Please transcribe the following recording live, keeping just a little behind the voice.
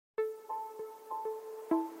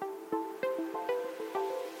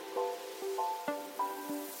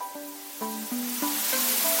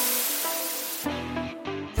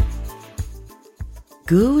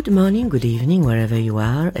Good morning, good evening, wherever you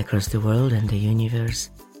are across the world and the universe.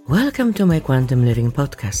 Welcome to my Quantum Living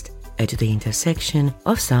podcast at the intersection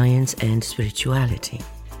of science and spirituality.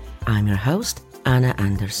 I'm your host, Anna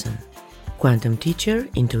Anderson, quantum teacher,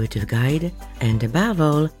 intuitive guide, and above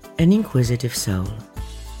all, an inquisitive soul.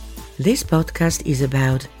 This podcast is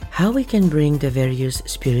about how we can bring the various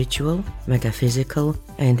spiritual, metaphysical,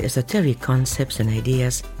 and esoteric concepts and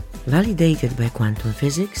ideas validated by quantum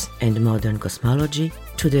physics and modern cosmology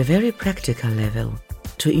to the very practical level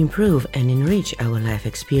to improve and enrich our life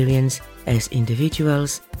experience as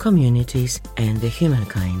individuals, communities, and the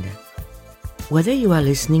humankind. Whether you are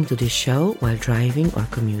listening to this show while driving or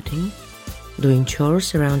commuting, doing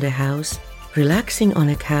chores around the house, relaxing on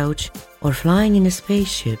a couch, or flying in a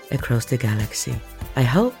spaceship across the galaxy, I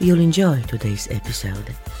hope you'll enjoy today's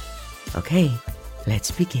episode. Okay,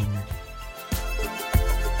 let's begin.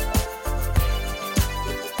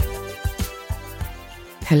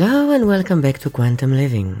 Hello and welcome back to Quantum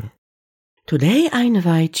Living. Today I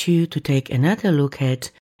invite you to take another look at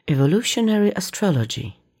Evolutionary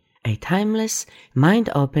Astrology, a timeless,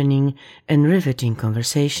 mind-opening and riveting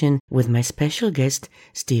conversation with my special guest,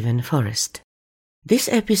 Stephen Forrest. This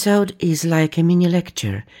episode is like a mini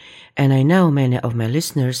lecture, and I know many of my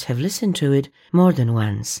listeners have listened to it more than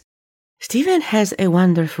once. Stephen has a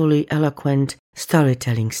wonderfully eloquent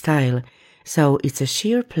storytelling style, so it's a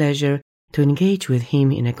sheer pleasure to engage with him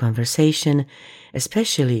in a conversation,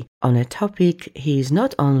 especially on a topic he is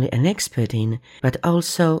not only an expert in, but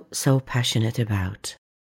also so passionate about.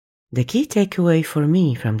 The key takeaway for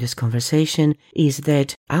me from this conversation is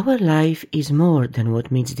that our life is more than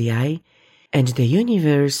what meets the eye, and the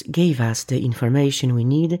universe gave us the information we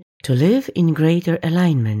need to live in greater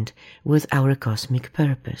alignment with our cosmic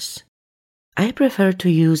purpose. I prefer to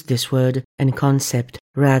use this word and concept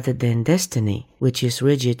rather than destiny, which is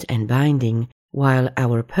rigid and binding, while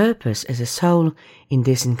our purpose as a soul in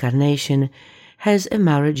this incarnation has a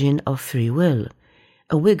margin of free will,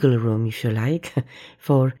 a wiggle room, if you like,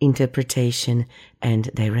 for interpretation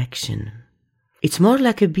and direction. It's more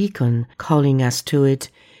like a beacon calling us to it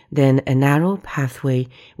than a narrow pathway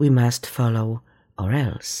we must follow or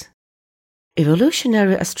else.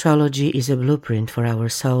 Evolutionary astrology is a blueprint for our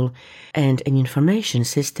soul and an information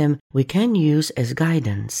system we can use as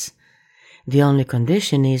guidance. The only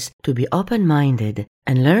condition is to be open-minded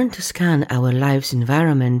and learn to scan our life's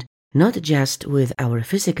environment not just with our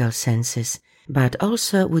physical senses, but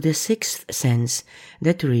also with a sixth sense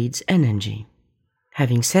that reads energy.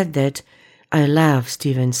 Having said that, I love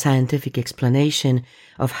Stephen's scientific explanation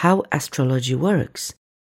of how astrology works.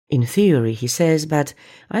 In theory, he says, but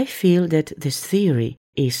I feel that this theory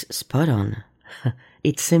is spot on.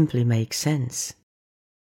 It simply makes sense.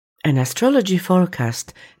 An astrology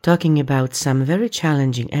forecast talking about some very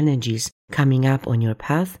challenging energies coming up on your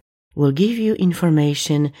path will give you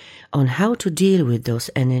information on how to deal with those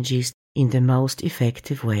energies in the most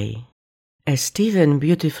effective way. As Stephen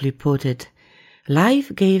beautifully put it,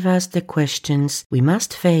 life gave us the questions we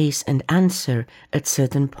must face and answer at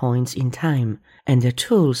certain points in time, and the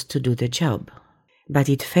tools to do the job. But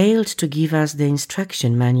it failed to give us the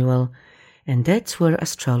instruction manual, and that's where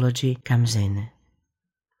astrology comes in.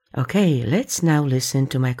 Okay, let's now listen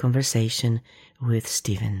to my conversation with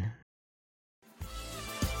Stephen.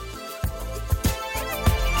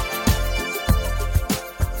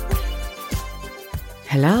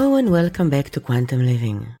 Hello and welcome back to Quantum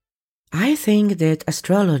Living. I think that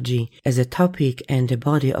astrology as a topic and a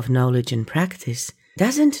body of knowledge and practice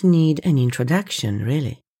doesn't need an introduction,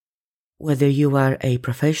 really. Whether you are a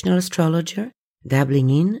professional astrologer, dabbling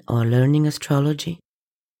in or learning astrology,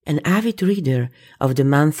 an avid reader of the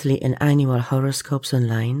monthly and annual horoscopes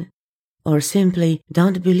online, or simply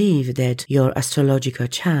don't believe that your astrological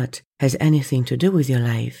chart has anything to do with your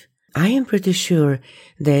life, I am pretty sure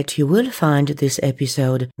that you will find this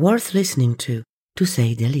episode worth listening to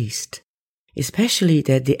say the least. Especially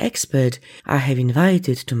that the expert I have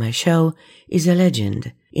invited to my show is a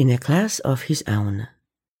legend in a class of his own.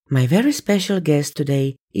 My very special guest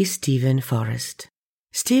today is Stephen Forrest.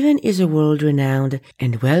 Stephen is a world-renowned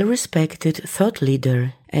and well-respected thought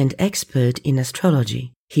leader and expert in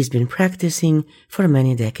astrology. He's been practicing for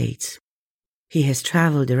many decades. He has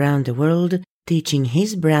traveled around the world teaching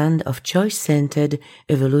his brand of choice-centered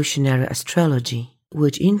evolutionary astrology,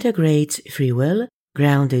 which integrates free will,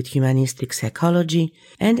 grounded humanistic psychology,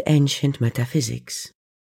 and ancient metaphysics.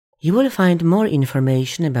 You will find more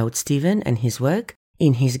information about Stephen and his work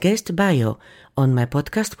in his guest bio on my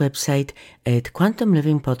podcast website at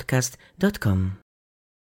quantumlivingpodcast.com.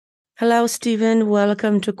 Hello, Stephen.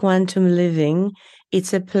 Welcome to Quantum Living.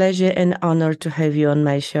 It's a pleasure and honor to have you on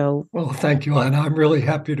my show. Well, thank you, Anna. I'm really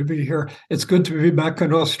happy to be here. It's good to be back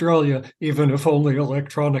in Australia, even if only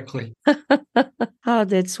electronically. Oh,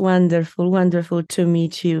 that's wonderful. Wonderful to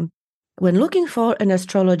meet you. When looking for an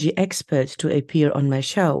astrology expert to appear on my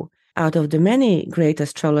show, out of the many great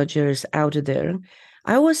astrologers out there,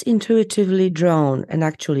 I was intuitively drawn and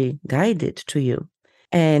actually guided to you.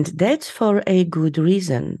 And that's for a good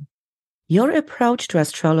reason. Your approach to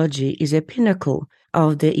astrology is a pinnacle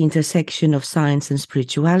of the intersection of science and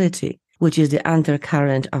spirituality, which is the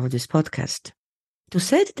undercurrent of this podcast. To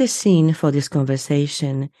set the scene for this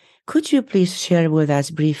conversation, could you please share with us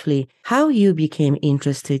briefly how you became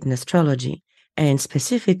interested in astrology, and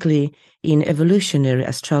specifically in evolutionary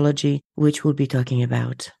astrology, which we'll be talking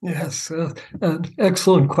about? Yes, an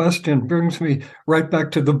excellent question. Brings me right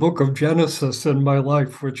back to the book of Genesis in my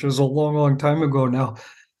life, which is a long, long time ago now.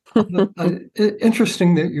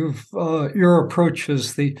 Interesting that your approach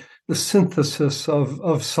is the synthesis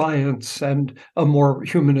of science and a more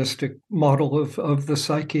humanistic model of the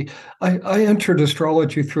psyche. I entered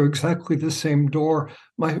astrology through exactly the same door.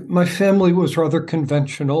 My family was rather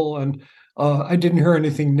conventional, and I didn't hear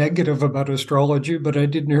anything negative about astrology, but I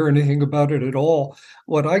didn't hear anything about it at all.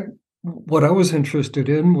 What I what I was interested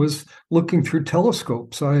in was looking through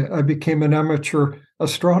telescopes. I became an amateur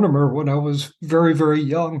astronomer when I was very, very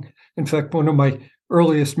young. In fact, one of my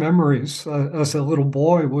earliest memories as a little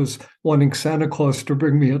boy was wanting Santa Claus to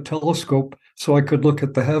bring me a telescope so I could look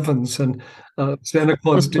at the heavens. And Santa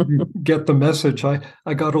Claus didn't get the message.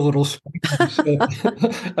 I got a little spy, so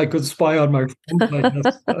I could spy on my friends, I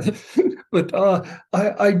guess. But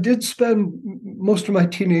I did spend most of my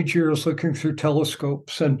teenage years looking through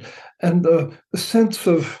telescopes, and the sense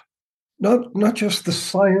of not just the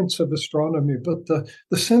science of astronomy, but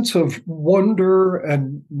the sense of wonder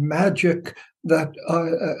and magic that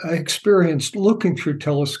I experienced looking through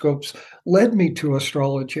telescopes led me to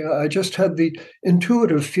astrology. I just had the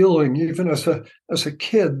intuitive feeling, even as a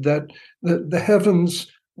kid, that the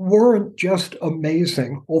heavens weren't just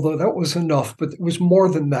amazing, although that was enough, but it was more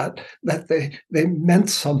than that, that they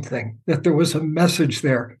meant something, that there was a message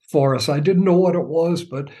there for us. I didn't know what it was,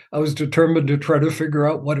 but I was determined to try to figure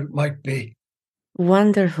out what it might be.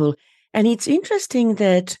 Wonderful. And it's interesting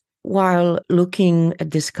that while looking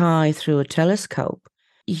at the sky through a telescope,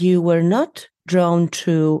 you were not drawn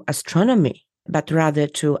to astronomy, but rather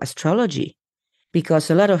to astrology,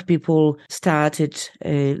 because a lot of people started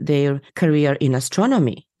their career in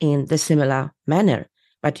astronomy in the similar manner.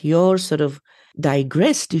 But yours sort of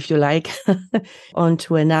digressed, if you like,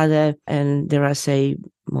 onto another, and there are, say,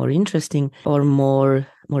 more interesting or more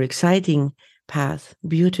exciting path.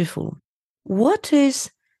 Beautiful. What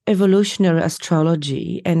is evolutionary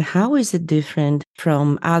astrology, and how is it different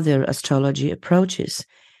from other astrology approaches?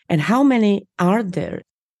 And how many are there?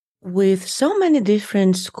 With so many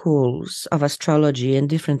different schools of astrology and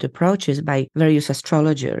different approaches by various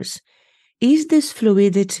astrologers, is this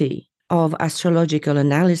fluidity of astrological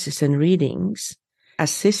analysis and readings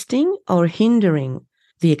assisting or hindering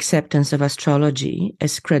the acceptance of astrology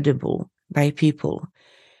as credible by people?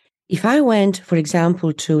 If I went, for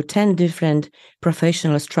example, to 10 different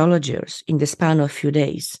professional astrologers in the span of a few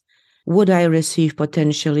days, would I receive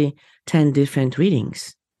potentially 10 different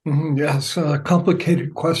readings? Yes, a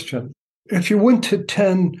complicated question. If you went to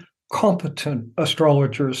 10 competent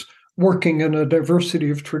astrologers working in a diversity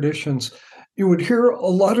of traditions, you would hear a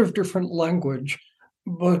lot of different language,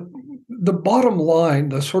 but the bottom line,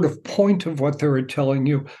 the sort of point of what they were telling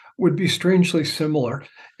you, would be strangely similar.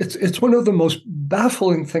 It's one of the most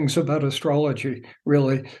baffling things about astrology,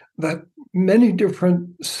 really, that many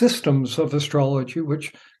different systems of astrology,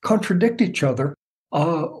 which contradict each other,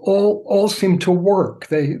 all seem to work.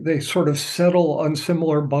 They sort of settle on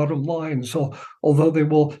similar bottom lines, so although they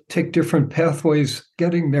will take different pathways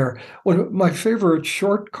getting there. One of my favorite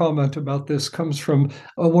short comment about this comes from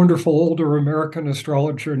a wonderful older American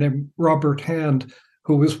astrologer named Robert Hand,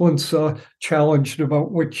 who was once challenged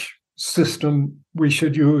about which system we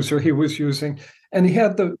should use, or he was using. And he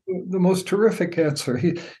had the most terrific answer.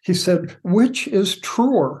 He said, "Which is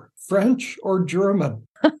truer, French or German?"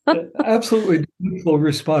 Absolutely beautiful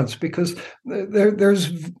response, because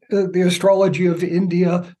there's the astrology of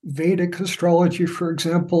India, Vedic astrology, for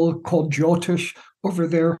example, called Jyotish over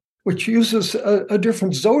there, which uses a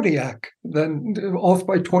different zodiac than off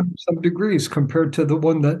by 20 some degrees compared to the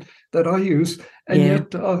one that I use. And Yeah.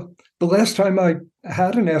 yet the last time I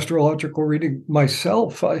had an astrological reading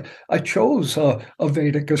myself, I chose a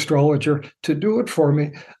Vedic astrologer to do it for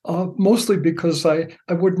me, mostly because I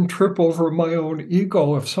wouldn't trip over my own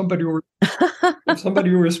ego. If somebody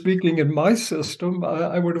were speaking in my system,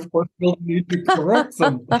 I would, of course, feel the need to correct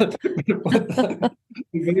them. But the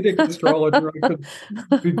Vedic astrologer, I could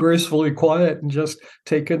be gracefully quiet and just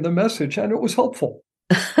take in the message, and it was helpful.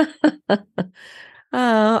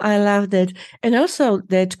 Oh, I love that. And also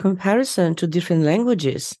that comparison to different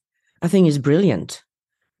languages, I think is brilliant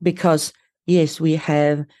because, yes, we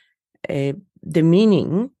have the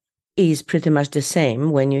meaning is pretty much the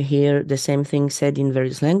same when you hear the same thing said in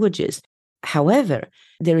various languages. However,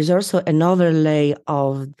 there is also an overlay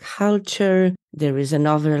of culture. There is an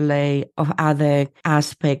overlay of other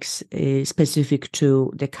aspects specific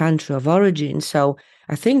to the country of origin. So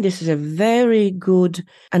I think this is a very good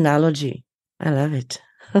analogy. I love it.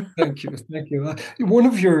 Thank you.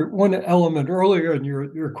 One element earlier in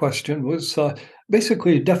your question was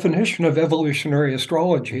basically a definition of evolutionary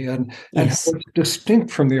astrology and how Yes. it's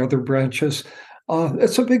distinct from the other branches.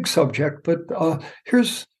 It's a big subject, but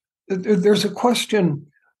there's a question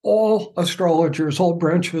all astrologers, all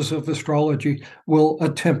branches of astrology will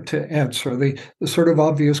attempt to answer. The sort of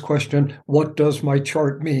obvious question, what does my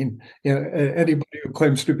chart mean? Anybody who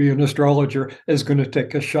claims to be an astrologer is going to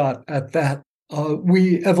take a shot at that.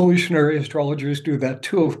 We evolutionary astrologers do that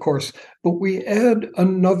too, of course, but we add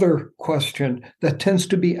another question that tends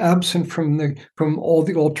to be absent from all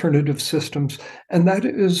the alternative systems, and that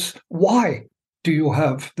is, why do you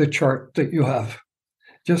have the chart that you have?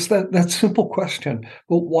 Just that simple question.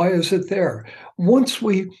 But why is it there? Once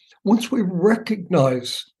we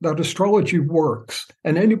recognize that astrology works,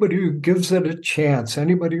 and anybody who gives it a chance,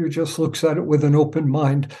 anybody who just looks at it with an open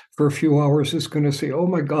mind for a few hours is going to say, oh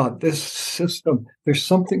my God, this system, there's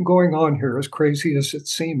something going on here, as crazy as it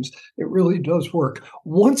seems. It really does work.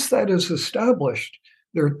 Once that is established,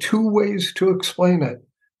 there are two ways to explain it.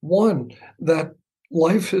 One, that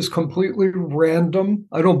life is completely random.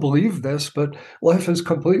 I don't believe this, but life is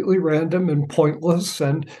completely random and pointless.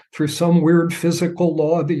 And through some weird physical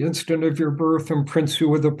law, the instant of your birth imprints you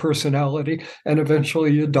with a personality, and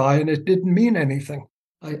eventually you die, and it didn't mean anything.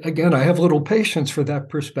 I have little patience for that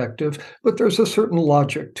perspective, but there's a certain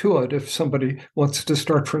logic to it if somebody wants to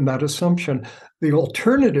start from that assumption. The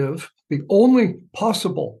alternative, the only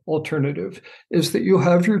possible alternative, is that you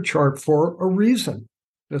have your chart for a reason,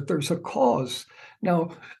 that there's a cause.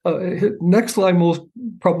 Now, next line will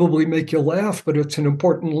probably make you laugh, but it's an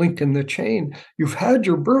important link in the chain. You've had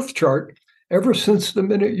your birth chart ever since the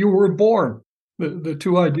minute you were born. The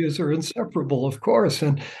two ideas are inseparable, of course,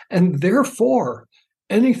 and therefore,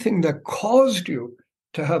 anything that caused you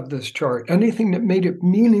to have this chart, anything that made it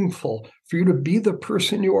meaningful for you to be the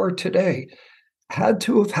person you are today, had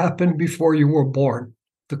to have happened before you were born.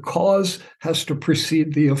 The cause has to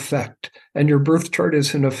precede the effect, and your birth chart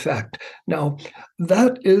is an effect. Now,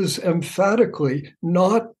 that is emphatically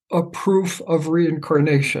not a proof of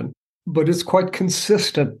reincarnation, but it's quite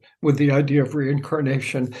consistent with the idea of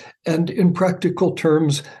reincarnation. And in practical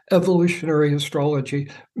terms, evolutionary astrology,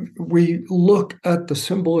 we look at the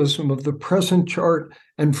symbolism of the present chart,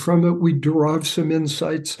 and from it we derive some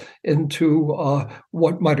insights into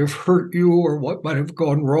what might have hurt you or what might have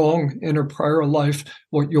gone wrong in a prior life,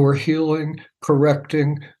 what you're healing,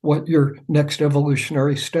 correcting, what your next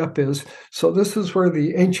evolutionary step is. So this is where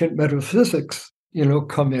the ancient metaphysics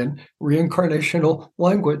come in, reincarnational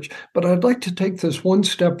language. But I'd like to take this one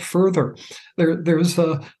step further. There's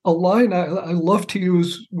a line I love to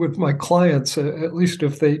use with my clients, at least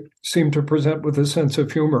if they seem to present with a sense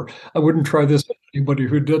of humor. I wouldn't try this on anybody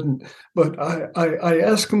who didn't, but I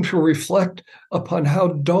ask them to reflect upon how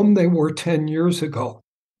dumb they were 10 years ago.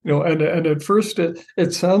 And at first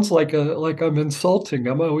it sounds like I'm insulting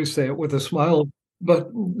them. I always say it with a smile, but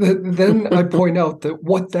then I point out that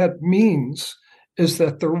what that means is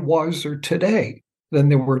that they're wiser today than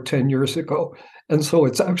they were 10 years ago. And so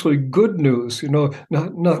it's actually good news, not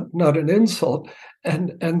an insult.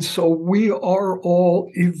 And so we are all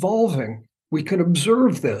evolving. We can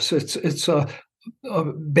observe this. It's a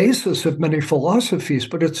basis of many philosophies,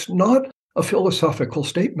 but it's not a philosophical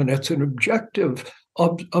statement. It's an objective,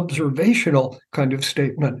 observational kind of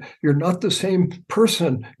statement. You're not the same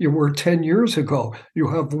person you were 10 years ago. You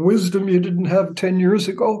have wisdom you didn't have 10 years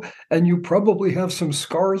ago, and you probably have some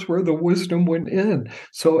scars where the wisdom went in.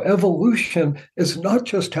 So evolution is not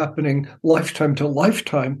just happening lifetime to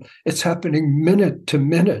lifetime, it's happening minute to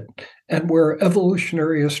minute. And where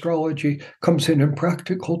evolutionary astrology comes in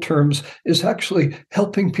practical terms is actually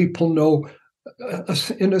helping people know,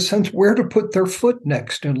 in a sense, where to put their foot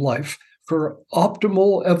next in life. for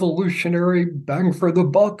optimal evolutionary bang for the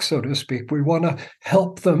buck, so to speak. We want to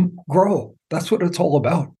help them grow. That's what it's all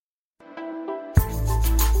about.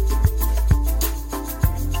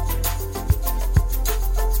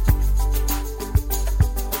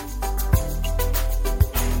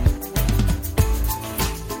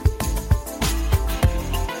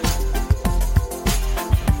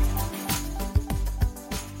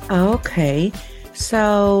 Okay,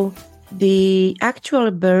 so the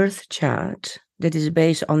actual birth chart that is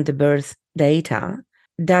based on the birth data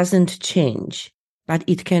doesn't change, but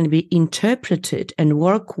it can be interpreted and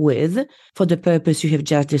work with for the purpose you have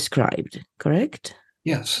just described, correct?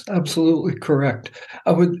 Yes, absolutely correct.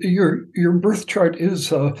 Your birth chart is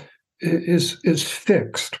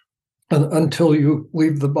fixed until you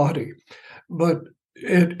leave the body, but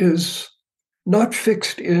it is not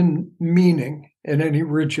fixed in meaning in any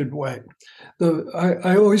rigid way.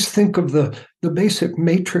 I always think of the basic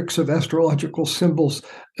matrix of astrological symbols.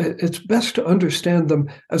 It's best to understand them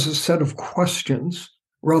as a set of questions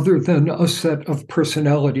rather than a set of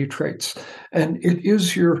personality traits. And it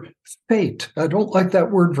is your fate. I don't like that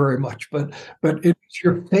word very much, but it's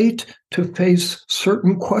your fate to face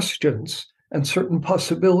certain questions and certain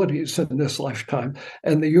possibilities in this lifetime.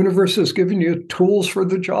 And the universe has given you tools for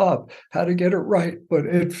the job, how to get it right, but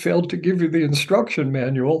it failed to give you the instruction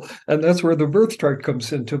manual. And that's where the birth chart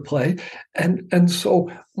comes into play. And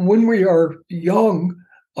so when we are young,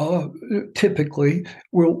 typically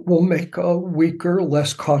we'll make a weaker,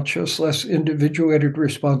 less conscious, less individuated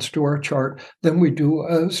response to our chart than we do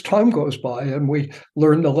as time goes by and we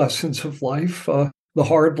learn the lessons of life, the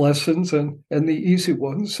hard lessons and the easy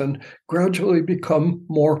ones, and gradually become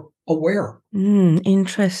more aware.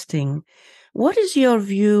 Interesting. What is your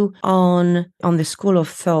view on the school of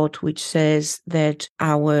thought which says that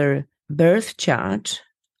our birth chart,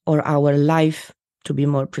 or our life, to be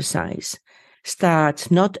more precise, starts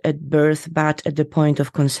not at birth but at the point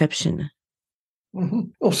of conception? Mm-hmm.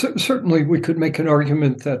 Well, certainly we could make an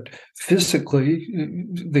argument that physically,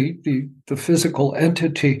 the physical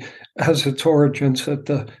entity has its origins at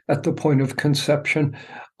the point of conception.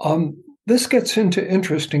 This gets into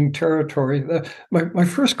interesting territory. My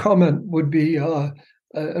first comment would be,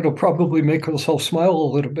 it'll probably make us all smile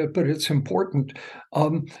a little bit, but it's important.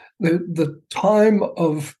 The time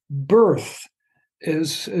of birth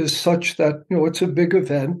is such that it's a big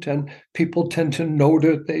event and people tend to note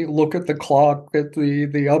it. They look at the clock, that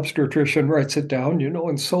the obstetrician writes it down,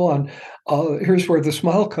 and so on. Here's where the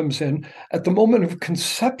smile comes in. At the moment of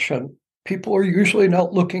conception, people are usually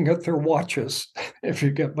not looking at their watches, if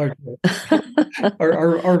you get my point.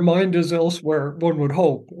 Our mind is elsewhere, one would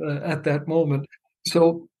hope, at that moment.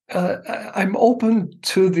 So I'm open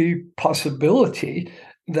to the possibility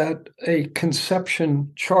that a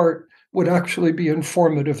conception chart would actually be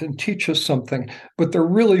informative and teach us something, but they're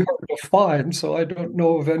really hard to find. So I don't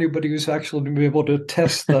know of anybody who's actually going to be able to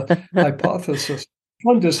test the hypothesis.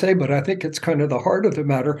 Fun to say, but I think it's kind of the heart of the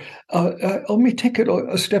matter. Let me take it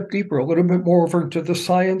a step deeper, a little bit more over into the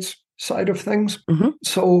science side of things. Mm-hmm.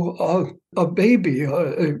 So a baby,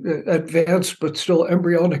 advanced but still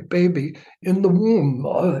embryonic baby in the womb,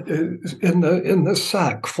 in the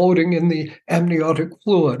sac, floating in the amniotic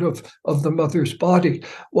fluid of the mother's body.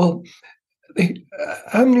 Well, the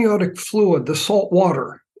amniotic fluid, the salt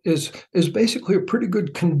water, is basically a pretty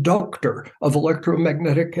good conductor of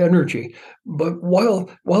electromagnetic energy. But while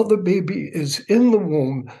the baby is in the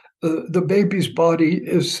womb, the baby's body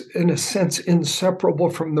is, in a sense,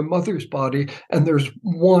 inseparable from the mother's body, and there's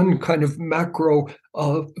one kind of macro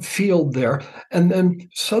field there. And then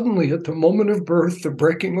suddenly, at the moment of birth, the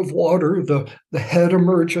breaking of water, the head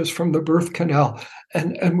emerges from the birth canal,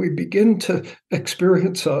 and we begin to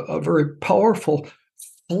experience a very powerful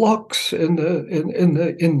flux in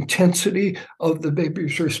the intensity of the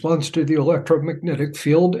baby's response to the electromagnetic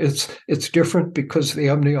field. It's different because the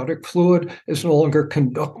amniotic fluid is no longer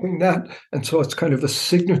conducting that, and so it's kind of a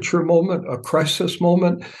signature moment, a crisis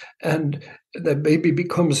moment, and the baby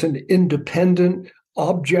becomes an independent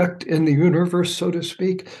object in the universe, so to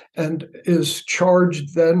speak, and is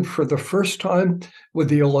charged then for the first time with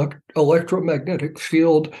the electromagnetic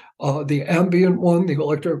field, the ambient one, the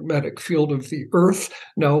electromagnetic field of the Earth.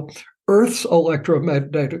 Now, Earth's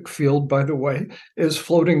electromagnetic field, by the way, is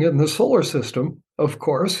floating in the solar system, of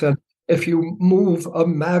course, and if you move a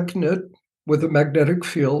magnet with a magnetic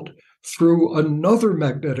field through another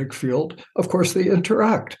magnetic field, of course, they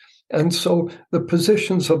interact. And so the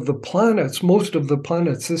positions of the planets, most of the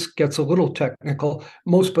planets, this gets a little technical,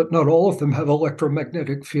 most but not all of them have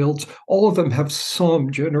electromagnetic fields. All of them have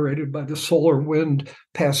some generated by the solar wind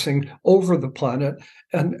passing over the planet.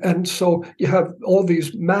 And so you have all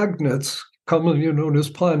these magnets, commonly known as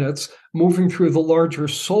planets, moving through the larger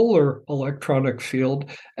solar electronic field,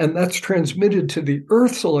 and that's transmitted to the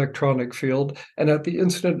Earth's electronic field. And at the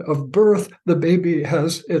instant of birth, the baby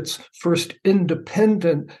has its first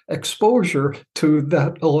independent exposure to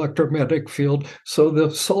that electromagnetic field. So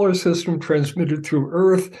the solar system transmitted through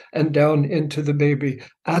Earth and down into the baby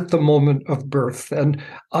at the moment of birth. And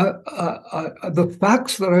the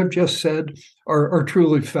facts that I've just said are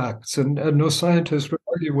truly facts, and no scientist would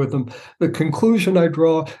argue with them. The conclusion I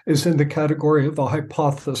draw is in the category of a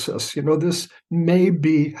hypothesis. This may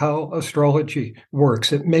be how astrology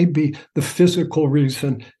works. It may be the physical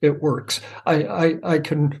reason it works. I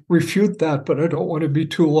can refute that, but I don't want to be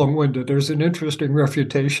too long-winded. There's an interesting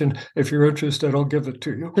refutation. If you're interested, I'll give it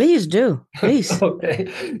to you. Please do. Please.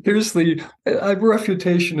 Okay. Here's the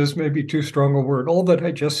refutation is maybe too strong a word. All that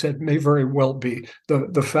I just said may very well be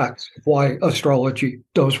the facts of why astrology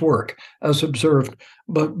does work as observed.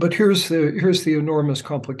 But here's the enormous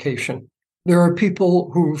complication. There are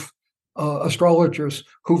people astrologers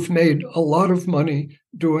who've made a lot of money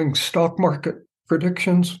doing stock market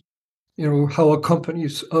predictions, how a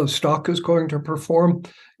company's stock is going to perform.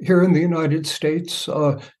 Here in the United States,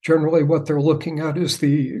 generally what they're looking at is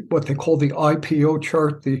what they call the IPO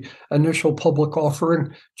chart, the initial public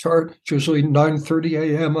offering chart. It's usually 9:30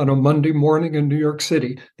 a.m. on a Monday morning in New York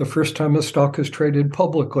City, the first time a stock is traded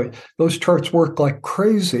publicly. Those charts work like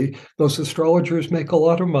crazy. Those astrologers make a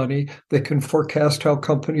lot of money. They can forecast how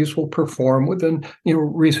companies will perform within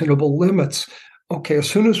reasonable limits. Okay, as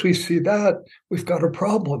soon as we see that, we've got a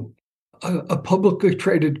problem. A publicly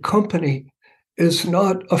traded company is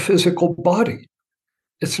not a physical body.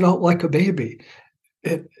 It's not like a baby.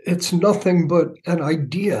 It's nothing but an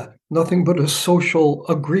idea, nothing but a social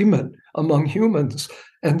agreement among humans.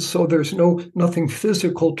 And so there's nothing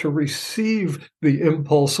physical to receive the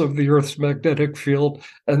impulse of the Earth's magnetic field.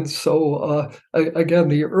 And so, again,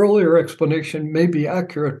 the earlier explanation may be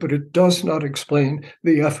accurate, but it does not explain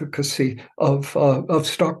the efficacy of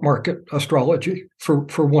stock market astrology,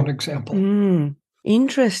 for one example.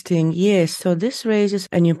 Interesting. Yes. So this raises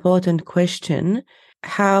an important question.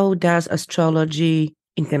 How does astrology,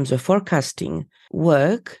 in terms of forecasting,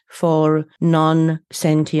 work for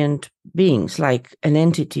non-sentient beings, like an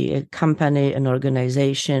entity, a company, an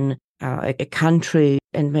organization, a country,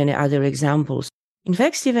 and many other examples? In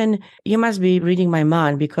fact, Stephen, you must be reading my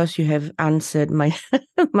mind because you have answered my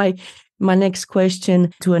my next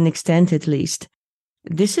question to an extent, at least.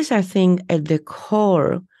 This is, I think, at the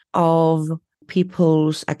core of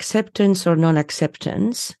people's acceptance or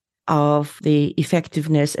non-acceptance of the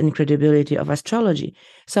effectiveness and credibility of astrology.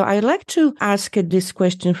 So I'd like to ask this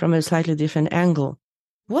question from a slightly different angle.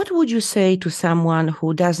 What would you say to someone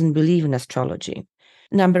who doesn't believe in astrology?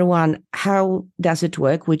 Number one, how does it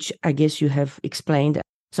work? Which I guess you have explained.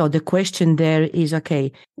 So the question there is, okay,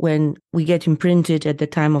 when we get imprinted at the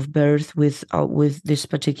time of birth with this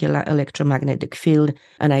particular electromagnetic field,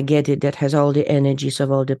 and I get it, that has all the energies of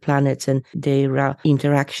all the planets and their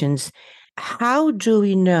interactions, how do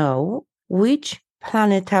we know which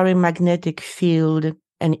planetary magnetic field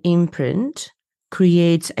and imprint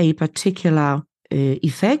creates a particular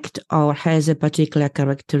effect or has a particular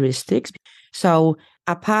characteristics? So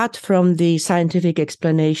apart from the scientific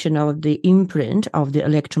explanation of the imprint of the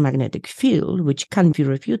electromagnetic field, which can be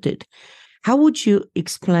refuted, how would you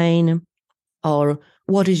explain, or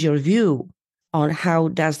what is your view on how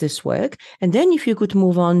does this work? And then if you could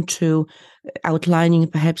move on to outlining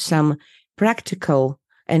perhaps some practical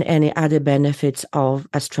and any other benefits of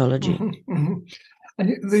astrology. Mm-hmm, mm-hmm. And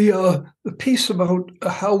the piece about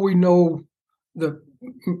how we know that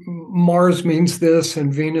Mars means this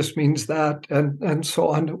and Venus means that, and so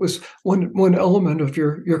on. It was one element of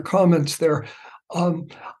your comments there.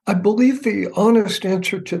 I believe the honest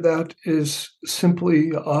answer to that is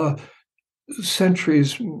simply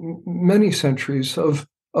many centuries of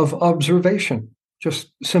observation.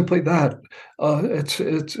 Just simply that. It's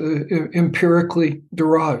empirically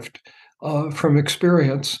derived from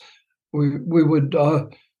experience.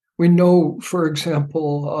 We know, for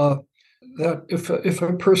example, that if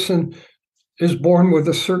a person is born with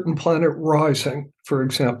a certain planet rising, for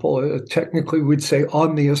example, technically we'd say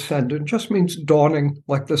on the ascendant, just means dawning,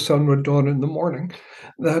 like the sun would dawn in the morning,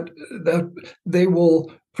 that they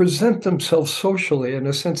will present themselves socially. In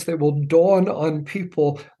a sense, they will dawn on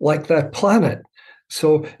people like that planet.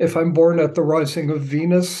 So if I'm born at the rising of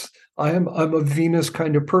Venus, I'm a Venus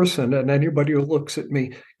kind of person, and anybody who looks at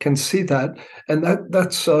me can see that. And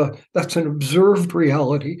that's an observed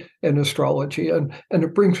reality in astrology, and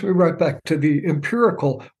it brings me right back to the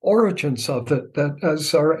empirical origins of it. That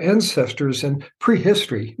as our ancestors in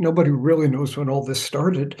prehistory, nobody really knows when all this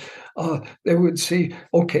started. They would see,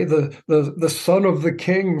 okay, the son of the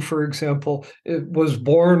king, for example, it was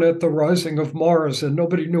born at the rising of Mars, and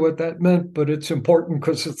nobody knew what that meant, but it's important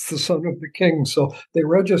because it's the son of the king. So they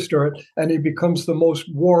register it, and he becomes the most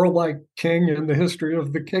warlike king in the history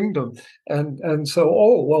of the kingdom. And so,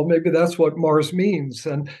 oh well, maybe that's what Mars means.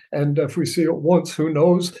 And if we see it once, who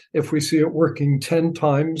knows? If we see it working 10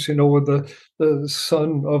 times, with the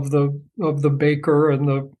son of the baker and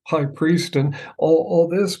the high priest and all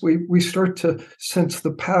this, we start to sense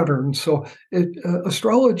the pattern. So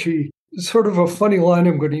astrology is sort of a funny line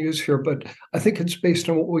I'm going to use here, but I think it's based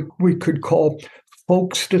on what we could call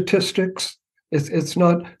folk statistics. It's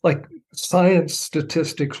not like science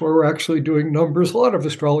statistics where we're actually doing numbers. A lot of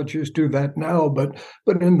astrologers do that now, but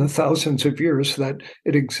in the thousands of years that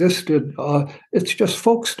it existed, it's just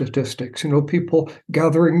folk statistics. People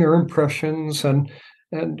gathering their impressions, and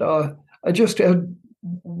I just add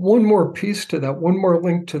one more piece to that, one more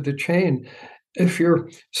link to the chain. If you're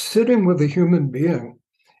sitting with a human being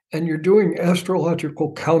and you're doing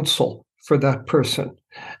astrological counsel for that person,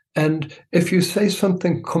 and if you say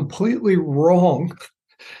something completely wrong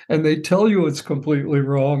and they tell you it's completely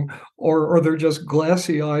wrong, or they're just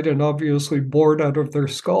glassy eyed and obviously bored out of their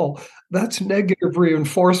skull, that's negative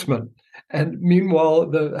reinforcement. And meanwhile,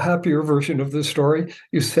 the happier version of the story,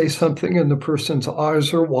 you say something and the person's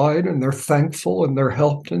eyes are wide and they're thankful and they're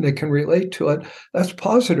helped and they can relate to it. That's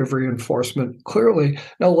positive reinforcement, clearly.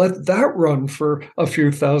 Now let that run for a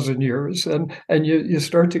few thousand years, and you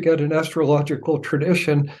start to get an astrological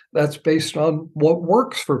tradition that's based on what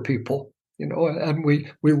works for people. And we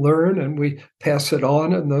learn and we pass it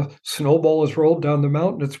on, and the snowball is rolled down the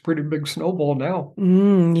mountain. It's a pretty big snowball now.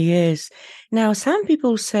 Yes. Now, some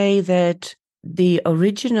people say that the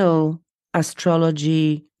original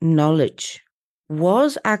astrology knowledge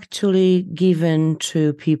was actually given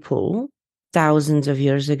to people thousands of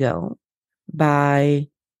years ago by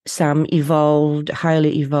some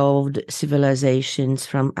highly evolved civilizations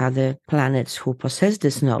from other planets who possess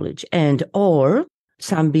this knowledge, or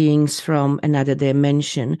some beings from another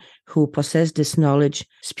dimension who possess this knowledge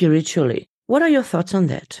spiritually. What are your thoughts on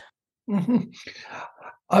that? Mm-hmm.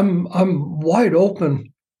 I'm wide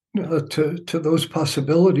open to those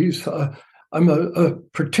possibilities. I'm a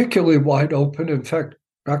particularly wide open, in fact,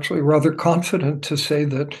 actually rather confident to say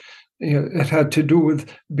that it had to do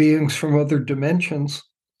with beings from other dimensions.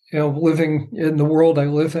 Living in the world I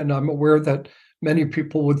live in, I'm aware that many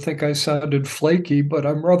people would think I sounded flaky, but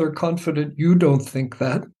I'm rather confident you don't think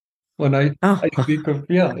that when I speak of,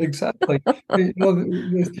 yeah, exactly.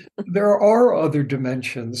 There are other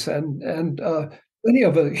dimensions, and many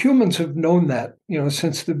of humans have known that,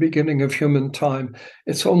 since the beginning of human time.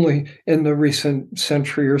 It's only in the recent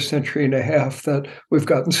century or century and a half that we've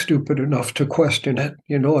gotten stupid enough to question it,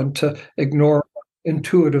 and to ignore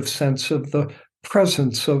intuitive sense of the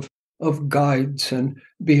presence of guides and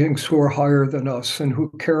beings who are higher than us and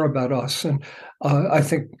who care about us. And I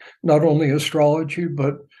think not only astrology,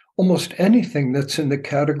 but almost anything that's in the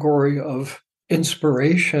category of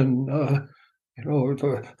inspiration,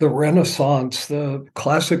 the Renaissance, the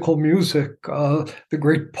classical music, the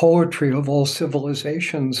great poetry of all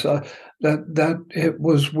civilizations, that it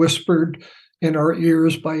was whispered in our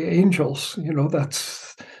ears by angels.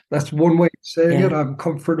 That's one way of saying it. I'm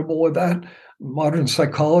comfortable with that. Modern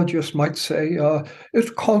psychologists might say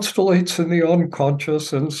it constellates in the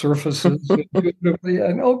unconscious and surfaces intuitively.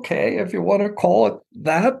 And okay, if you want to call it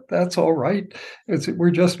that, that's all right.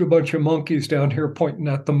 We're just a bunch of monkeys down here pointing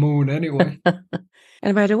at the moon anyway.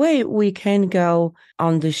 And by the way, we can go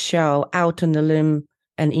on the show out on the limb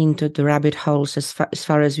and into the rabbit holes as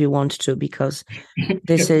far as we want to, because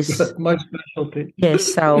this is my specialty.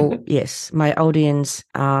 Yes, so yes, my audience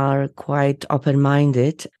are quite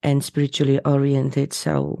open-minded and spiritually oriented.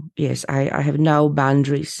 So yes, I have no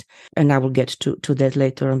boundaries, and I will get to that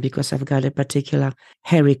later on because I've got a particular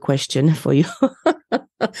hairy question for you.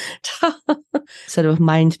 Sort of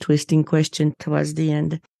mind-twisting question towards the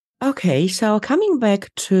end. Okay, so coming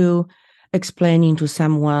back to explaining to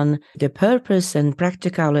someone the purpose and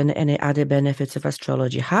practical and any other benefits of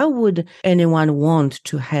astrology, how would anyone want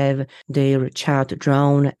to have their chart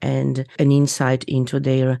drawn and an insight into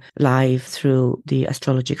their life through the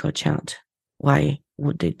astrological chart? Why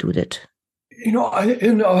would they do that? In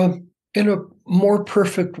a more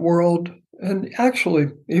perfect world, and actually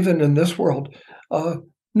even in this world,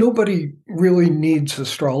 nobody really needs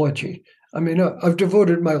astrology. I mean, I've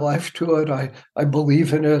devoted my life to it. I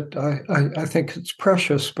believe in it. I think it's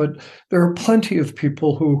precious, but there are plenty of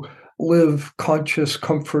people who live conscious,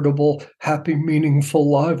 comfortable, happy, meaningful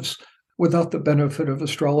lives without the benefit of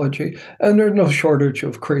astrology. And there's no shortage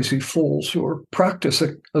of crazy fools who are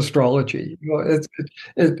practicing astrology.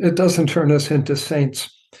 It doesn't turn us into saints.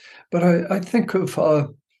 But I think of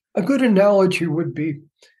a good analogy would be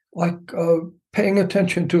like paying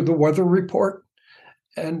attention to the weather report.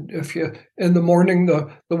 And if you, in the morning,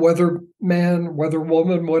 the weatherman,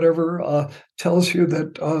 weatherwoman, whatever, tells you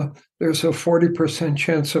that there's a 40%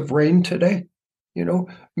 chance of rain today,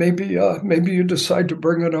 maybe you decide to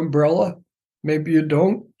bring an umbrella. Maybe you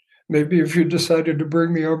don't. Maybe if you decided to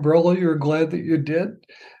bring the umbrella, you're glad that you did.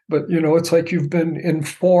 But, it's like you've been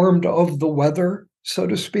informed of the weather, so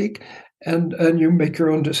to speak, and you make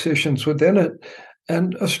your own decisions within it.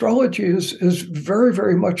 And astrology is very,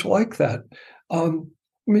 very much like that.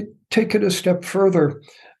 Let me take it a step further.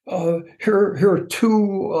 Here are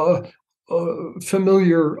two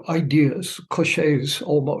familiar ideas, cliches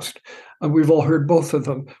almost. And we've all heard both of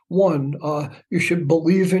them. One, you should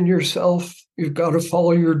believe in yourself. You've got to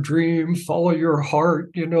follow your dream, follow your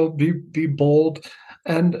heart, be bold.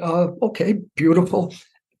 And okay, beautiful.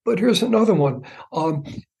 But here's another one.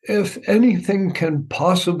 If anything can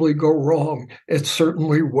possibly go wrong, it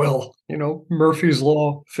certainly will. Murphy's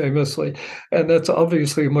Law, famously. And that's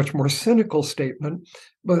obviously a much more cynical statement.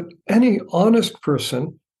 But any honest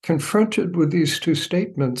person confronted with these two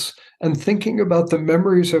statements and thinking about the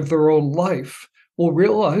memories of their own life will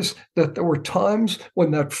realize that there were times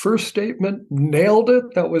when that first statement nailed it,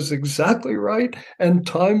 that was exactly right, and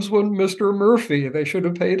times when Mr. Murphy, they should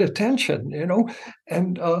have paid attention,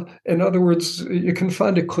 And in other words, you can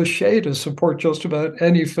find a cliche to support just about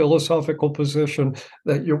any philosophical position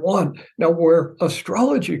that you want. Now, where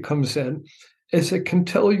astrology comes in is it can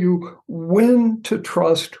tell you when to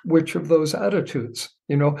trust which of those attitudes,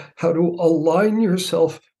 how to align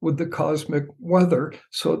yourself with the cosmic weather.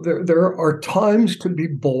 So there are times to be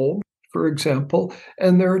bold, for example,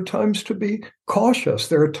 and there are times to be cautious.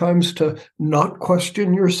 There are times to not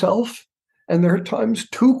question yourself, and there are times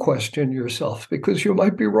to question yourself because you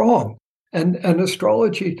might be wrong. And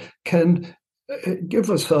astrology can give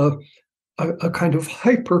us a kind of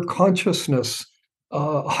hyper consciousness,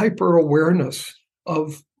 hyper awareness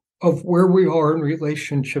of where we are in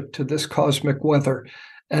relationship to this cosmic weather.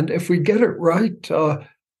 And if we get it right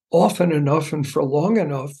often enough and for long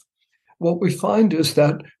enough, what we find is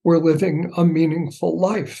that we're living a meaningful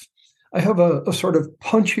life. I have a sort of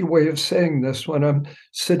punchy way of saying this when I'm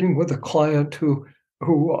sitting with a client who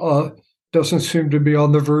doesn't seem to be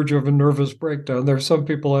on the verge of a nervous breakdown. There are some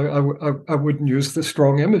people I wouldn't use the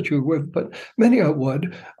strong imagery with, but many I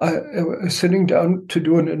would. Sitting down to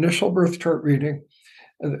do an initial birth chart reading,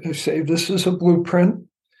 I say, this is a blueprint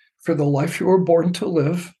for the life you were born to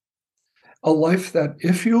live, a life that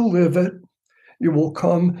if you live it, you will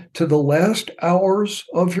come to the last hours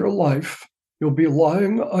of your life. You'll be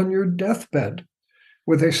lying on your deathbed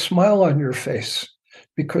with a smile on your face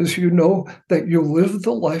because you know that you lived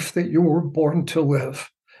the life that you were born to live.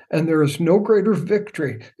 And there is no greater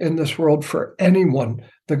victory in this world for anyone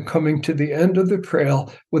than coming to the end of the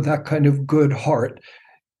trail with that kind of good heart.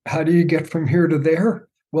 How do you get from here to there?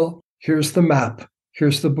 Well, here's the map.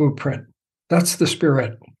 Here's the blueprint. That's the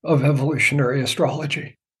spirit of evolutionary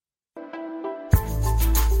astrology.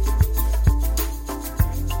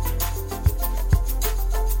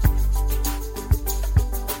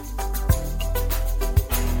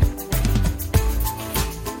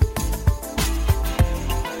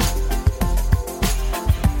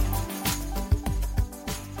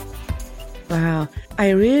 Wow. I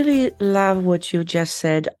really love what you just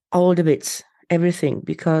said, all the bits, everything,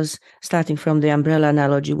 because starting from the umbrella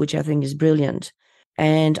analogy, which I think is brilliant.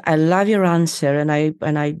 And I love your answer, and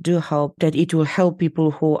I do hope that it will help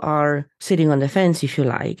people who are sitting on the fence, if you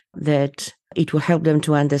like, that it will help them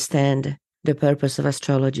to understand the purpose of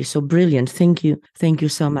astrology. So brilliant. Thank you. Thank you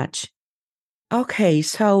so much. Okay,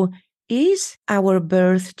 so is our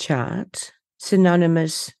birth chart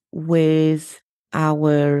synonymous with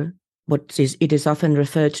our it is often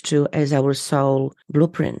referred to as our soul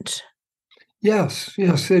blueprint? Yes,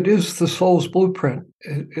 it is the soul's blueprint.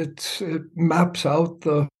 It maps out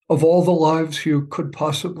of all the lives you could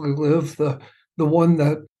possibly live, the one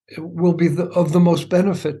that will be of the most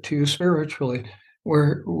benefit to you spiritually,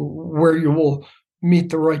 where you will meet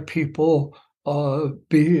the right people,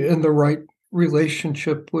 be in the right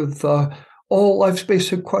relationship with all life's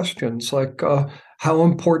basic questions, like how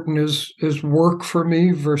important is work for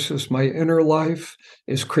me versus my inner life?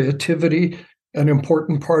 Is creativity an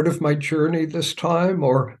important part of my journey this time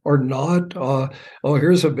or not? Oh,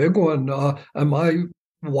 here's a big one. Am I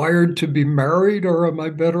wired to be married or am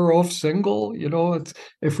I better off single?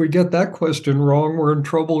 If we get that question wrong, we're in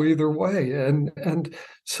trouble either way. And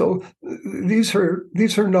so these are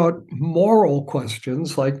not moral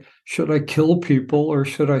questions like should I kill people or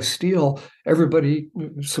should I steal? Everybody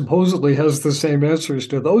supposedly has the same answers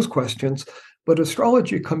to those questions. But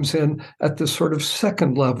astrology comes in at this sort of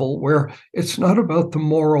second level where it's not about the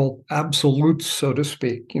moral absolutes, so to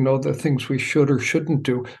speak, the things we should or shouldn't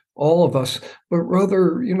do, all of us, but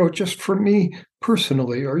rather, just for me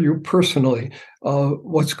personally, or you personally,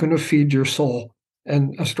 what's going to feed your soul?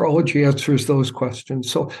 And astrology answers those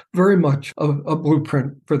questions. So very much a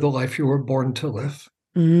blueprint for the life you were born to live.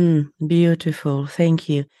 Beautiful. Thank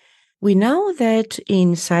you. We know that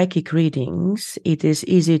in psychic readings, it is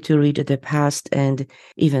easy to read the past and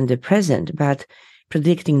even the present, but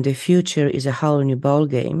predicting the future is a whole new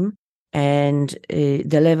ballgame, and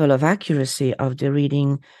the level of accuracy of the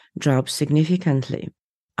reading drops significantly.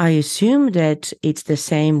 I assume that it's the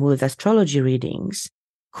same with astrology readings.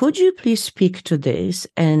 Could you please speak to this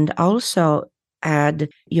and also add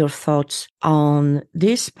your thoughts on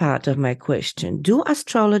this part of my question? Do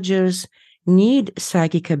astrologers need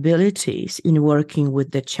psychic abilities in working with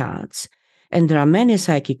the charts? And there are many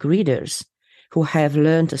psychic readers who have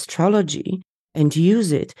learned astrology and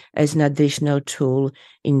use it as an additional tool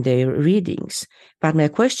in their readings. But my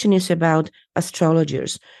question is about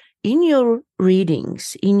astrologers. In your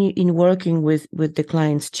readings, in working with the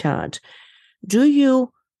client's chart, do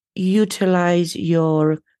you utilize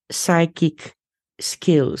your psychic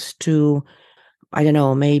skills to, I don't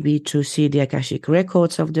know, maybe to see the Akashic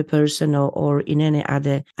records of the person or in any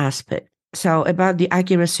other aspect? So about the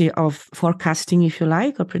accuracy of forecasting, if you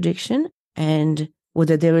like, or prediction, and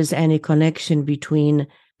whether there is any connection between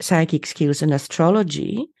psychic skills and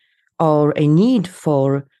astrology or a need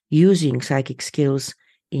for using psychic skills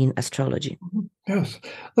in astrology. Yes.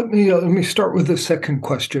 Let me start with the second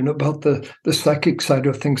question about the psychic side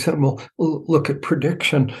of things, and we'll look at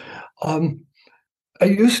prediction. I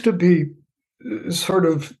used to be sort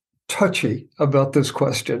of touchy about this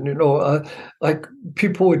question. Like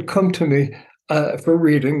people would come to me for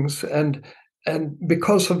readings, and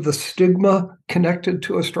because of the stigma connected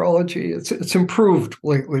to astrology, it's improved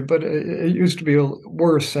lately, but it used to be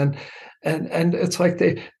worse. And it's like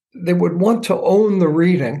they would want to own the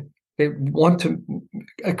reading, they want to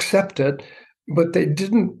accept it, but they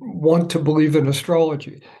didn't want to believe in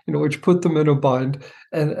astrology, which put them in a bind.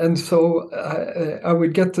 And so I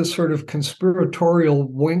would get this sort of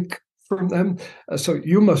conspiratorial wink from them. So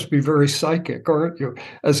you must be very psychic, aren't you?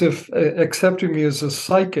 As if accepting me as a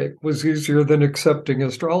psychic was easier than accepting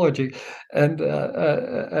astrology. And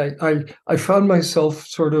I found myself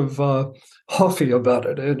sort of huffy about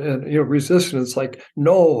it and resistance, like,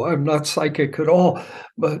 no, I'm not psychic at all.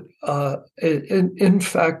 But in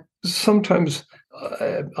fact, sometimes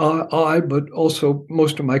but also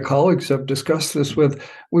most of my colleagues have discussed this with,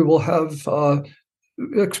 we will have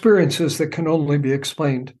experiences that can only be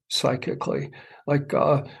explained psychically. Like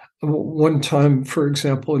one time, for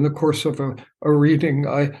example, in the course of a reading,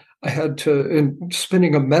 I had to, in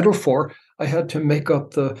spinning a metaphor, I had to make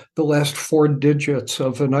up the last 4 digits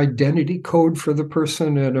of an identity code for the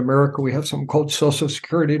person. In America, we have something called Social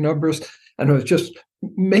Security numbers. And I was just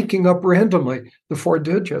making up randomly the 4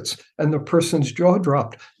 digits, and the person's jaw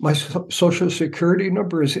dropped. My Social Security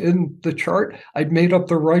number is in the chart. I'd made up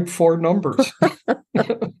the right 4 numbers.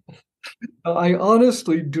 I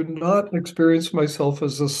honestly do not experience myself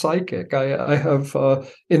as a psychic. I have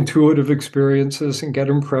intuitive experiences and get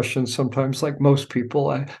impressions sometimes, like most people.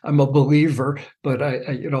 I'm a believer, but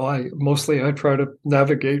I mostly I try to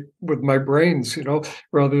navigate with my brains,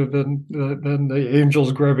 rather than the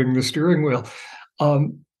angels grabbing the steering wheel.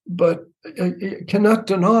 But I cannot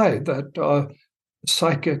deny that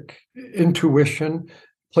psychic intuition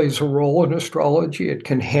plays a role in astrology. It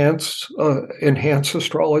can enhance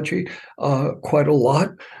astrology quite a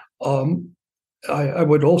lot. I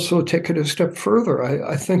would also take it a step further.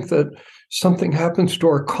 I think that something happens to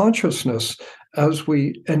our consciousness as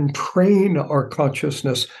we entrain our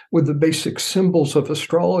consciousness with the basic symbols of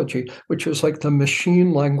astrology, which is like the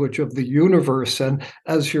machine language of the universe. And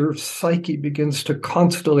as your psyche begins to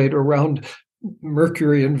constellate around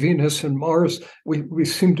Mercury and Venus and Mars, we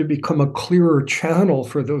seem to become a clearer channel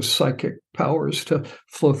for those psychic powers to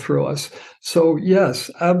flow through us. So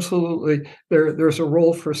yes, absolutely, there's a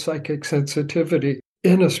role for psychic sensitivity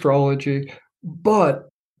in astrology, but,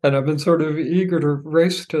 and I've been sort of eager to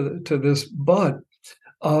race to this, but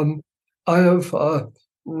I have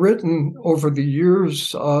written over the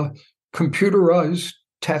years computerized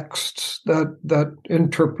texts that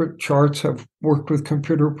interpret charts. I've worked with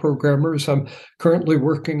computer programmers. I'm currently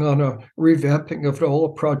working on a revamping of a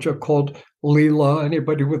project called Lila.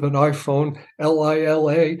 Anybody with an iPhone,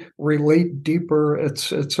 Lila, Relate Deeper.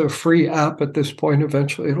 It's a free app at this point.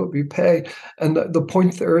 Eventually it'll be pay. And the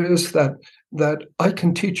point there is that I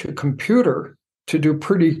can teach a computer to do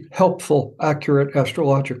pretty helpful, accurate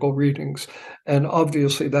astrological readings. And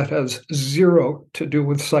obviously that has zero to do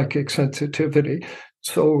with psychic sensitivity.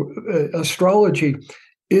 So astrology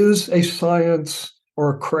is a science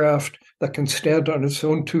or a craft that can stand on its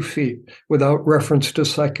own 2 feet without reference to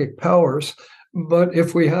psychic powers. But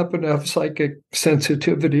if we happen to have psychic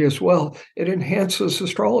sensitivity as well, it enhances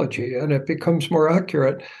astrology and it becomes more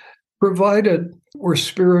accurate, provided we're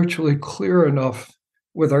spiritually clear enough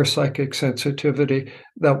with our psychic sensitivity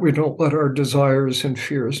that we don't let our desires and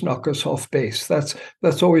fears knock us off base. That's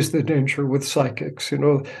always the danger with psychics.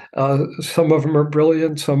 Some of them are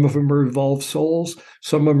brilliant, some of them are evolved souls,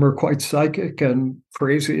 some of them are quite psychic and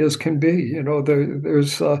crazy as can be.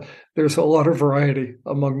 There's a lot of variety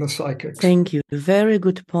among the psychics. Thank you. Very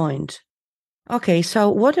good point. Okay, so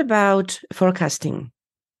what about forecasting?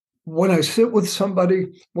 When I sit with somebody,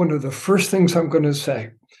 one of the first things I'm going to say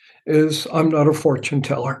is, I'm not a fortune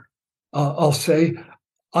teller. I'll say,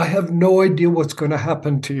 I have no idea what's going to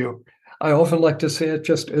happen to you. I often like to say it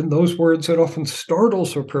just in those words. It often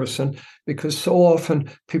startles a person because so often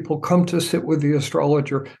people come to sit with the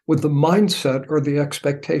astrologer with the mindset or the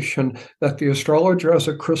expectation that the astrologer has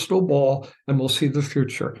a crystal ball and will see the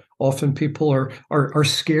future. Often people are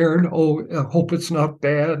scared. Oh, I hope it's not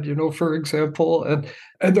bad, for example.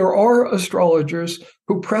 And there are astrologers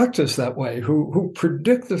who practice that way, who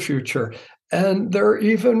predict the future. And they're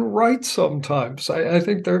even right sometimes. I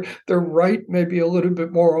think they're right maybe a little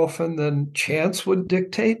bit more often than chance would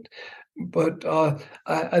dictate. But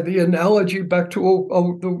the analogy back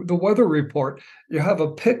to the weather report, you have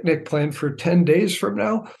a picnic planned for 10 days from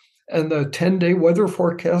now, and the 10-day weather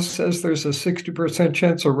forecast says there's a 60%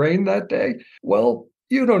 chance of rain that day. Well,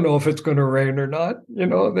 you don't know if it's going to rain or not. They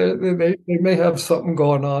may have something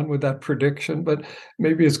going on with that prediction, but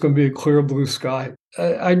maybe it's going to be a clear blue sky.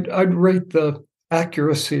 I'd rate the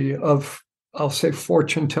accuracy of, I'll say,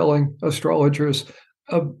 fortune-telling astrologers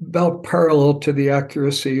about parallel to the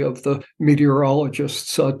accuracy of the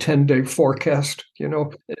meteorologist's 10-day forecast.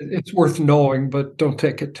 It's worth knowing, but don't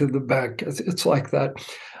take it to the bank. It's like that.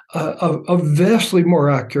 A vastly more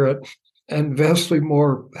accurate and vastly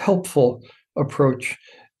more helpful approach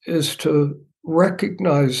is to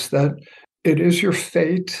recognize that it is your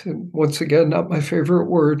fate, and once again, not my favorite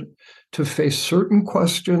word, to face certain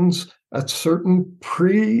questions at certain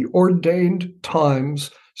preordained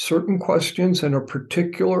times, certain questions in a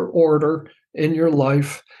particular order in your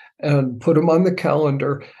life, and put them on the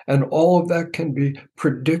calendar. And all of that can be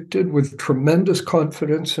predicted with tremendous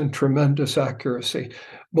confidence and tremendous accuracy.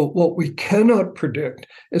 But what we cannot predict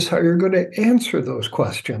is how you're going to answer those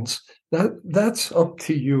questions. That's up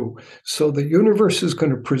to you. So the universe is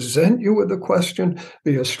going to present you with a question.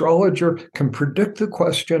 The astrologer can predict the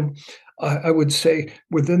question. I would say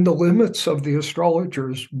within the limits of the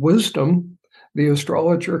astrologer's wisdom, the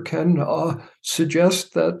astrologer can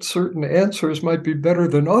suggest that certain answers might be better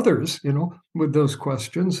than others, with those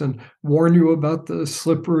questions, and warn you about the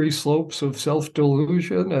slippery slopes of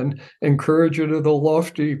self-delusion and encourage you to the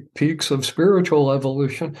lofty peaks of spiritual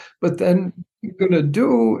evolution. But then you're going to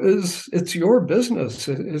do is, it's your business,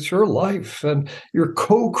 it's your life, and you're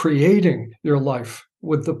co-creating your life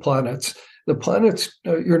with the planets. The planets,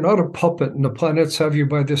 you're not a puppet and the planets have you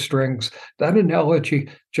by the strings. That analogy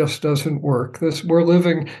just doesn't work. We're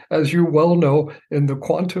living, as you well know, in the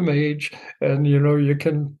quantum age, and you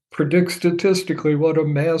can predict statistically what a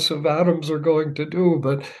mass of atoms are going to do,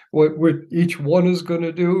 but what each one is going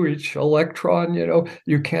to do, each electron,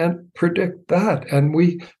 you can't predict that. And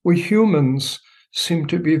we humans seem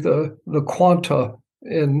to be the quanta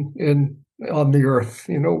in on the earth.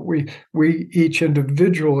 We each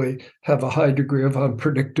individually have a high degree of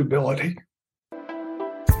unpredictability.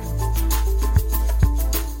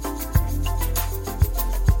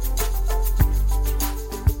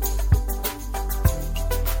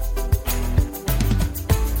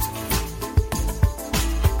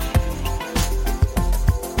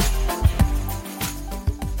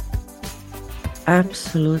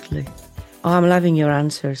 Absolutely. Oh, I'm loving your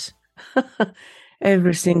answers.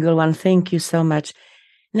 Every single one. Thank you so much.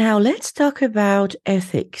 Now let's talk about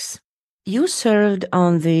ethics. You served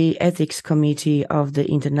on the ethics committee of the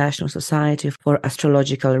International Society for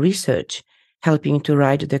Astrological Research, helping to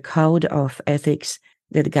write the code of ethics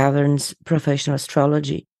that governs professional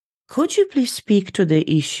astrology. Could you please speak to the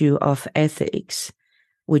issue of ethics,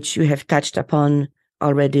 which you have touched upon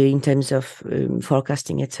already in terms of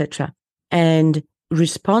forecasting, etc., and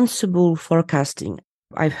responsible forecasting?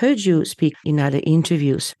 I've heard you speak in other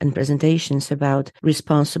interviews and presentations about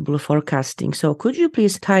responsible forecasting. So could you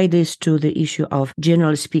please tie this to the issue of,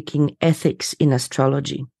 generally speaking, ethics in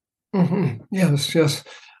astrology? Mm-hmm. Yes.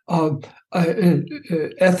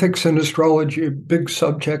 Ethics in astrology, a big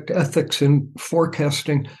subject. Ethics in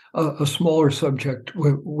forecasting, a smaller subject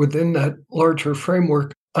within that larger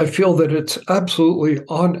framework. I feel that it's absolutely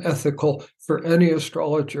unethical for any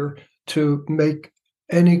astrologer to make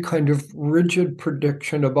any kind of rigid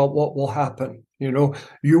prediction about what will happen. You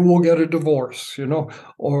will get a divorce,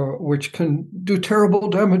 or which can do terrible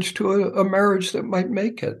damage to a marriage that might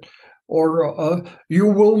make it. Or you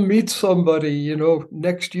will meet somebody,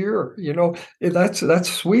 next year.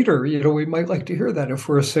 That's sweeter. We might like to hear that if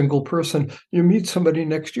we're a single person. You meet somebody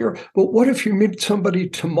next year, but what if you meet somebody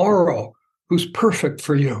tomorrow who's perfect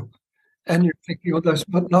for you? And you're thinking, that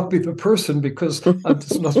might not be the person because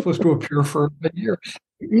it's not supposed to appear for a year.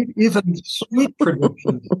 Even sweet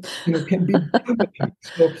predictions, can be damaging.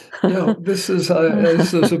 So, this is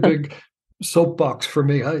a big soapbox for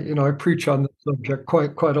me. I preach on the subject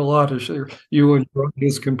quite a lot, as you and your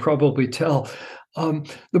audience can probably tell.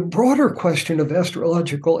 The broader question of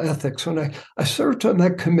astrological ethics, when I served on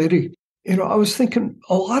that committee, I was thinking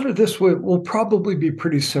a lot of this will probably be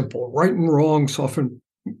pretty simple. Right and wrong's often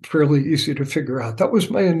fairly easy to figure out. That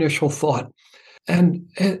was my initial thought. And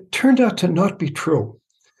it turned out to not be true.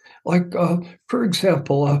 Like, for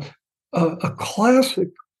example, a classic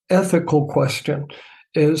ethical question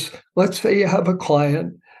is, let's say you have a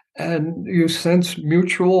client and you sense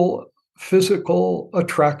mutual physical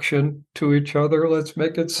attraction to each other. Let's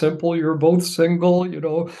make it simple. You're both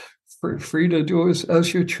single, free to do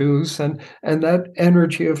as you choose. And that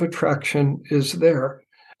energy of attraction is there.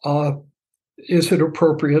 Is it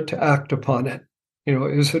appropriate to act upon it?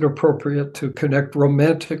 Is it appropriate to connect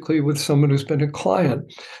romantically with someone who's been a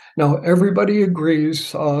client? Now, everybody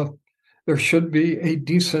agrees there should be a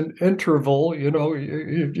decent interval.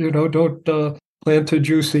 Don't plant a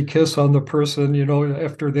juicy kiss on the person,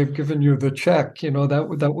 after they've given you the check.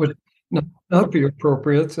 That would not be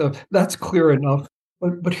appropriate. So that's clear enough.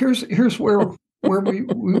 But here's where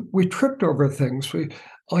we tripped over things. For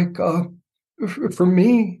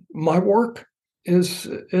me, my work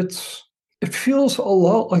it feels a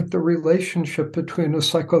lot like the relationship between a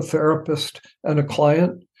psychotherapist and a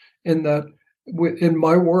client, in that in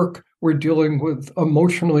my work, we're dealing with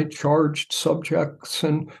emotionally charged subjects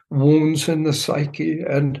and wounds in the psyche.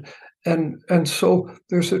 And so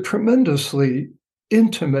there's a tremendously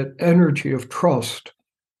intimate energy of trust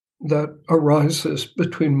that arises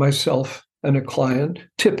between myself and a client,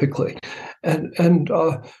 typically. And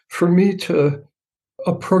for me to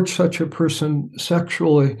approach such a person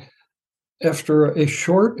sexually after a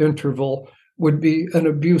short interval would be an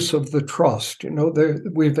abuse of the trust.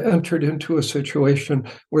 We've entered into a situation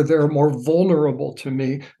where they're more vulnerable to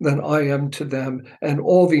me than I am to them, and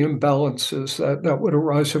all the imbalances that would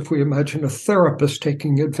arise if we imagine a therapist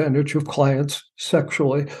taking advantage of clients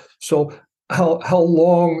sexually. So how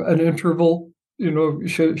long an interval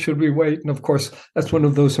should we wait? And of course, that's one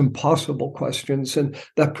of those impossible questions. And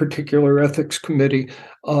that particular ethics committee,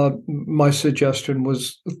 my suggestion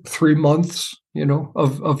was 3 months,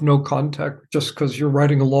 of no contact. Just because you're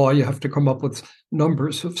writing a law, you have to come up with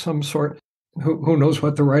numbers of some sort. Who knows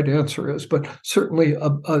what the right answer is? But certainly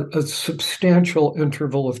a substantial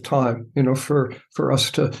interval of time, for us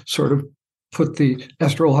to sort of put the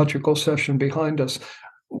astrological session behind us.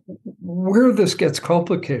 Where this gets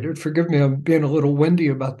complicated, forgive me, I'm being a little windy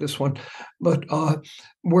about this one, but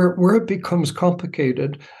where it becomes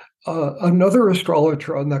complicated, another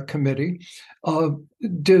astrologer on that committee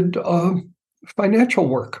did financial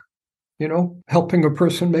work, helping a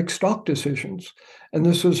person make stock decisions. And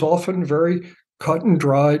this is often very cut and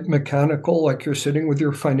dried, mechanical, like you're sitting with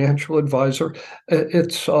your financial advisor.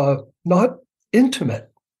 It's not intimate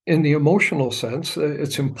in the emotional sense.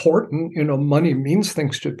 It's important, money means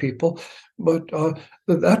things to people, but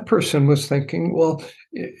that person was thinking, well,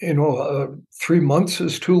 3 months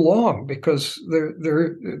is too long because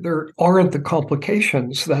there aren't the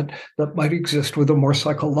complications that might exist with a more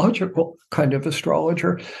psychological kind of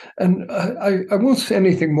astrologer. And I won't say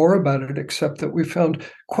anything more about it, except that we found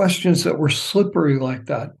questions that were slippery like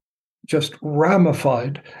that, just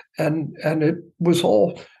ramified, and it was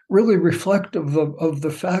all really reflective of the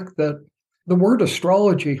fact that the word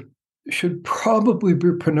astrology should probably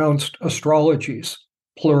be pronounced astrologies,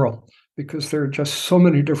 plural, because there are just so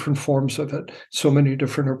many different forms of it, so many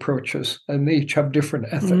different approaches, and they each have different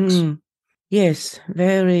ethics. Yes,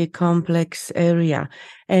 very complex area.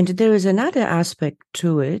 And there is another aspect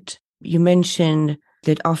to it. You mentioned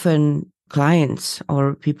that often clients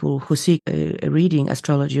or people who seek a reading,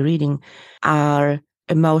 astrology reading, are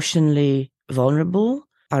emotionally vulnerable,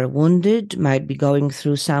 are wounded, might be going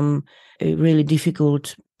through some really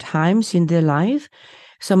difficult times in their life.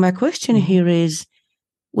 So my question here is,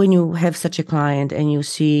 when you have such a client and you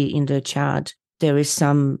see in the chart there is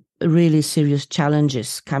some really serious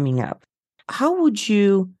challenges coming up, how would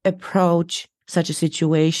you approach such a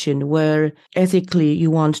situation where ethically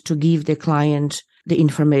you want to give the client the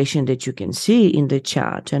information that you can see in the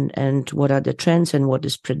chart and what are the trends and what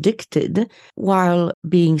is predicted, while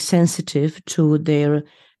being sensitive to their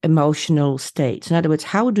emotional state? In other words,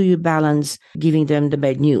 how do you balance giving them the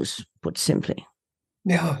bad news, put simply?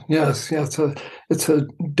 Yes. It's a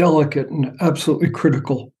delicate and absolutely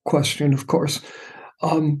critical question, of course.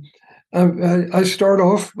 I start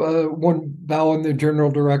off one bow in the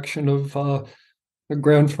general direction of the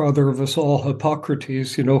grandfather of us all,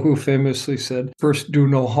 Hippocrates, who famously said, "First, do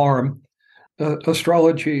no harm."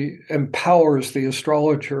 Astrology empowers the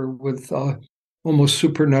astrologer with almost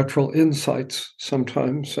supernatural insights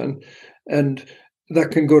sometimes, and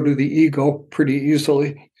that can go to the ego pretty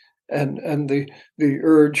easily. And the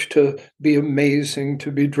urge to be amazing,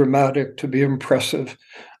 to be dramatic, to be impressive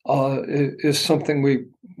is something we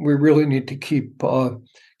really need to keep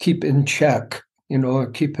in check.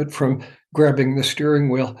 Keep it from grabbing the steering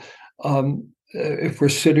wheel. If we're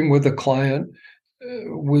sitting with a client,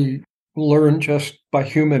 we learn just by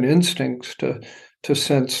human instincts to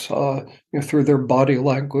sense through their body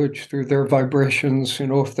language, through their vibrations,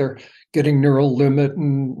 if they're getting near a limit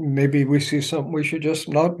and maybe we see something, we should just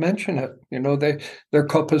not mention it. Their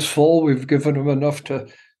cup is full. We've given them enough to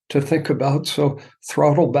think about. So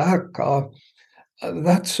throttle back.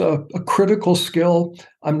 That's a critical skill.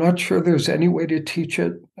 I'm not sure there's any way to teach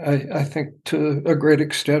it. I think to a great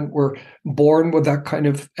extent we're born with that kind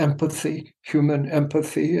of empathy, human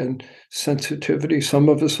empathy and sensitivity. Some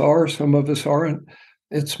of us are, some of us aren't.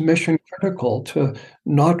 It's mission critical to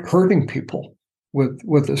not hurting people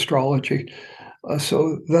with astrology.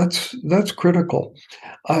 So that's critical.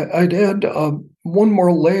 I'd add one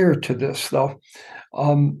more layer to this, though.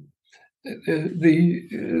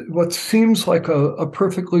 What seems like a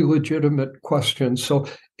perfectly legitimate question. So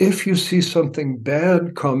if you see something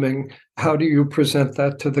bad coming, how do you present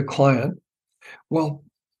that to the client? Well,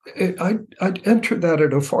 I'd enter that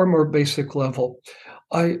at a far more basic level.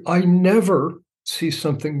 I never see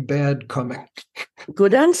something bad coming.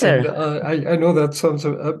 Good answer. And I know that sounds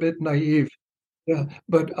a bit naive. Yeah,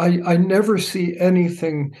 but I never see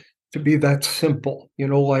anything to be that simple.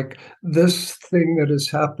 Like this thing that is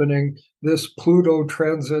happening, this Pluto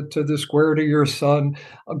transit to the square to your sun,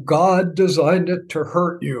 God designed it to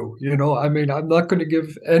hurt you. I'm not going to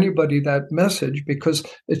give anybody that message because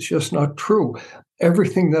it's just not true.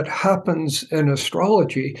 Everything that happens in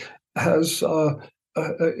astrology has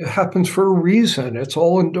it happens for a reason. It's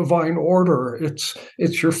all in divine order.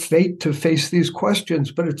 It's your fate to face these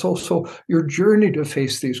questions, but it's also your journey to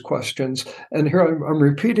face these questions. And here I'm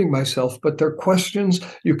repeating myself, but they're questions,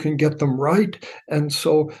 you can get them right. And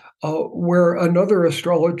so where another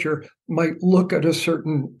astrologer might look at a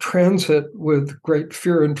certain transit with great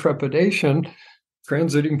fear and trepidation,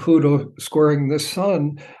 transiting Pluto squaring the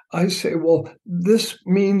sun, I say, well, this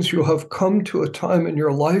means you have come to a time in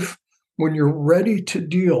your life when you're ready to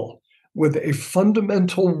deal with a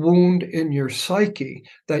fundamental wound in your psyche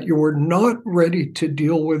that you were not ready to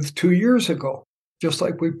deal with 2 years ago. Just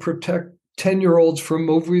like we protect 10-year-olds from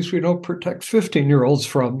movies we don't protect 15-year-olds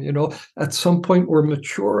from. At some point we're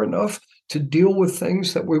mature enough to deal with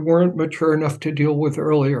things that we weren't mature enough to deal with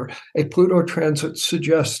earlier. A Pluto transit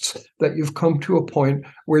suggests that you've come to a point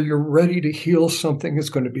where you're ready to heal something. It's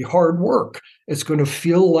going to be hard work. It's going to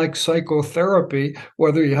feel like psychotherapy,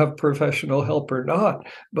 whether you have professional help or not.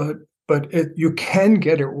 But you can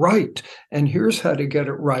get it right. And here's how to get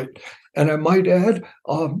it right. And I might add,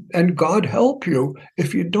 and God help you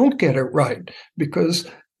if you don't get it right, because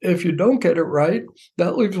if you don't get it right,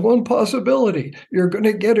 that leaves one possibility. You're going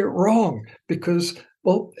to get it wrong because,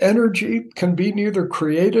 well, energy can be neither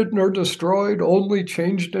created nor destroyed, only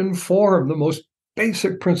changed in form, the most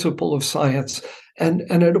basic principle of science. And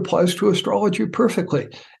it applies to astrology perfectly.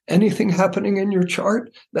 Anything happening in your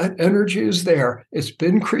chart, that energy is there. It's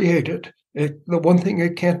been created. The one thing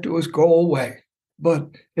it can't do is go away, but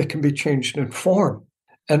it can be changed in form.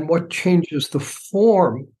 And what changes the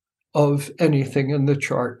form of anything in the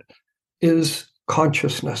chart is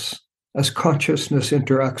consciousness. as consciousness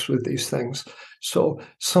interacts with these things. So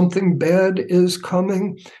something bad is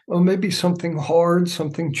coming, or maybe something hard,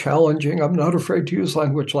 something challenging. I'm not afraid to use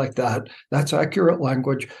language like that. That's accurate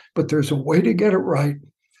language, but there's a way to get it right.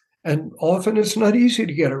 And often it's not easy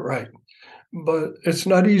to get it right, but it's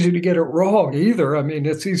not easy to get it wrong either. I mean,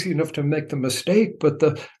 it's easy enough to make the mistake, but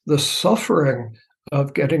the suffering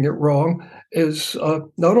of getting it wrong is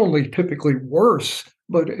not only typically worse,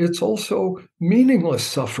 but it's also meaningless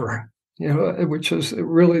suffering, which is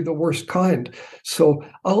really the worst kind. So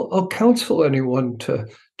I'll counsel anyone to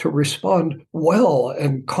respond well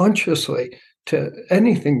and consciously to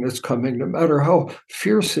anything that's coming, no matter how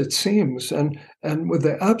fierce it seems, and with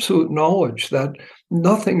the absolute knowledge that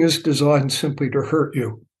nothing is designed simply to hurt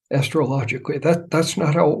you astrologically. That's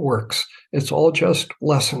not how it works. It's all just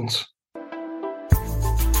lessons.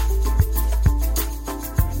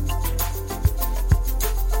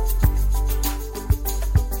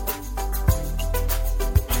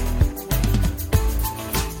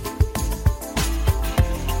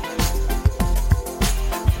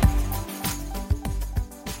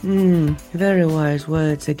 Very wise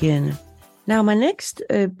words again. Now, my next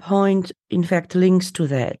point, in fact, links to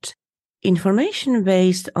that. Information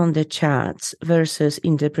based on the charts versus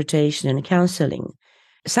interpretation and counseling.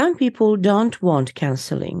 Some people don't want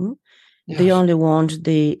counseling. Yes. They only want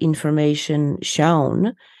the information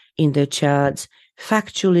shown in the charts,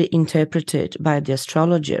 factually interpreted by the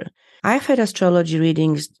astrologer. I've had astrology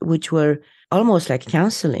readings which were almost like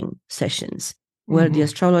counseling sessions, where the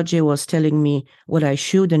astrologer was telling me what I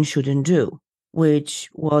should and shouldn't do, which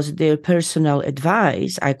was their personal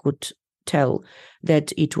advice. I could tell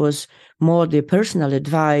that it was more the personal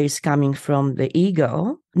advice coming from the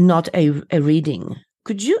ego, not a reading.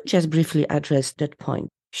 Could you just briefly address that point?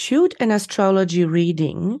 Should an astrology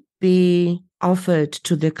reading be offered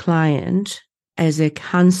to the client as a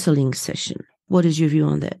counseling session? What is your view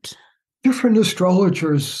on that? Different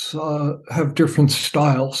astrologers have different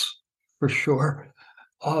styles, for sure.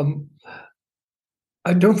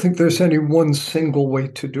 I don't think there's any one single way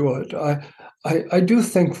to do it. I do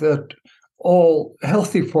think that all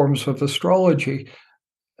healthy forms of astrology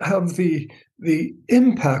have the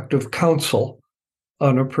impact of counsel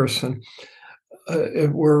on a person.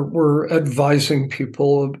 We're advising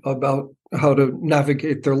people about how to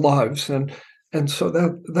navigate their lives, and so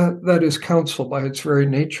that is counsel by its very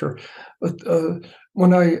nature. But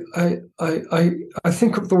when I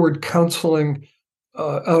think of the word counseling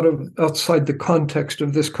outside the context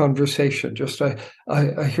of this conversation, just I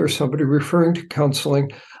hear somebody referring to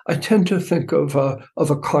counseling, I tend to think of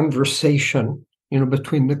a conversation,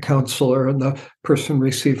 between the counselor and the person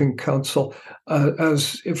receiving counsel,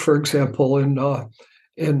 as if, for example,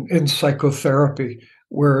 in psychotherapy,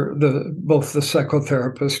 where both the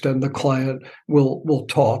psychotherapist and the client will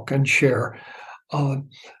talk and share.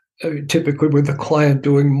 Typically with the client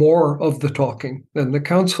doing more of the talking than the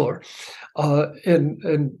counselor.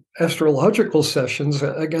 In astrological sessions,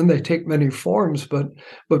 again, they take many forms, but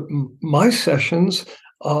my sessions,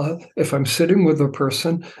 if I'm sitting with a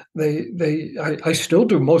person, I still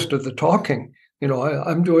do most of the talking.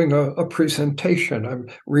 I'm doing a presentation. I'm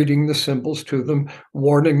reading the symbols to them,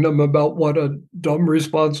 warning them about what a dumb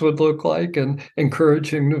response would look like, and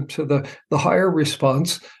encouraging them to the higher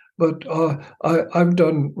response. But I've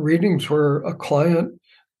done readings where a client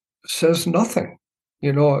says nothing,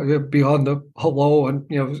 beyond the hello and,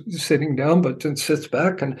 sitting down, but then sits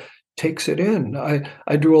back and takes it in.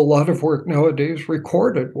 I do a lot of work nowadays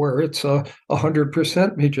recorded, where it's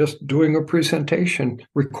 100% me just doing a presentation,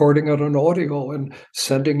 recording it on audio and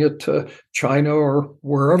sending it to China or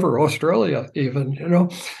wherever, Australia even,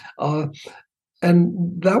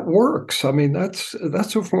 and that works. I mean, that's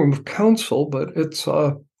a form of counsel, but it's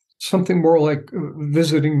something more like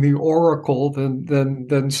visiting the oracle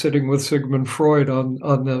than sitting with Sigmund Freud on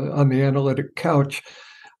the analytic couch.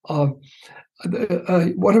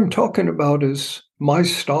 What I'm talking about is my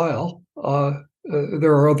style.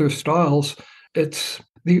 There are other styles. It's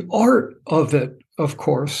the art of it, of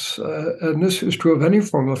course, and this is true of any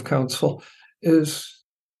form of counsel, is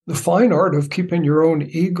the fine art of keeping your own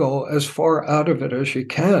ego as far out of it as you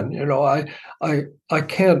can. I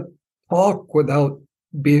can't talk without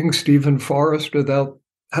being Stephen Forrest, without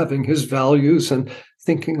having his values and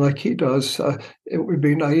thinking like he does. It would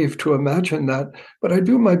be naive to imagine that, but I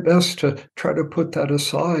do my best to try to put that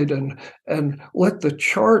aside and let the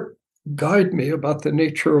chart guide me about the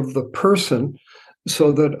nature of the person,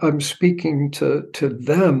 so that I'm speaking to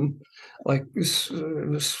them. Like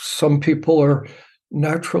some people are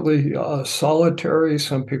naturally solitary,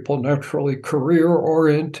 some people naturally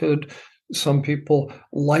career-oriented, Some people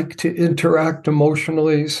like to interact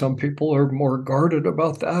emotionally. Some people are more guarded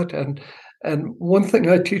about that. And one thing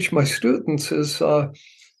I teach my students is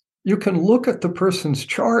you can look at the person's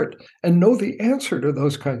chart and know the answer to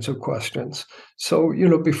those kinds of questions. So,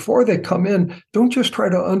 before they come in, don't just try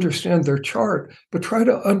to understand their chart, but try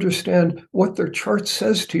to understand what their chart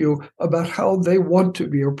says to you about how they want to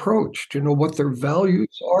be approached, what their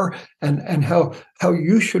values are, and how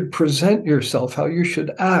you should present yourself, how you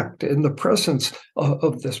should act in the presence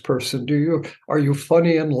of this person. Are you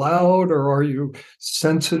funny and loud, or are you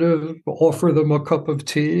sensitive? Offer them a cup of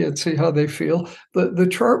tea and see how they feel. The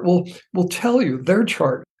chart will tell you, their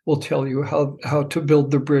chart will tell you how to build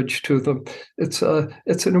the bridge to them. It's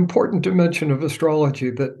an important dimension of astrology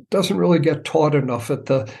that doesn't really get taught enough at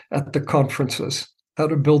the conferences, how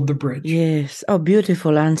to build the bridge. Yes. Oh,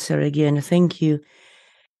 beautiful answer again. Thank you.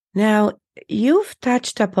 Now, you've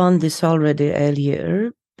touched upon this already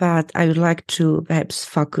earlier, but I would like to perhaps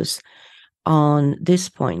focus on this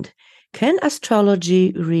point. Can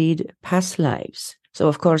astrology read past lives? So,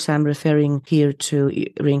 of course, I'm referring here to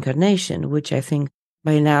reincarnation, which I think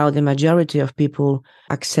by now the majority of people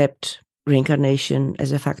accept reincarnation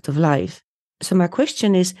as a fact of life. So my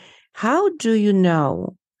question is, how do you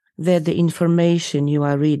know that the information you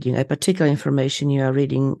are reading, a particular information you are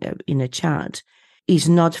reading in a chart, is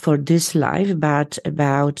not for this life, but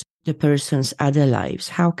about the person's other lives?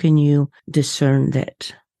 How can you discern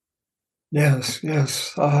that? Yes.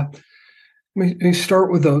 Let me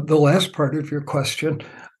start with the last part of your question.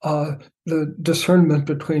 The discernment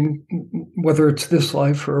between whether it's this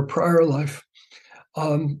life or a prior life.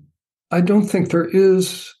 I don't think there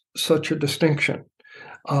is such a distinction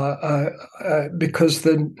because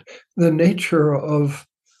the nature of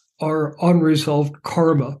our unresolved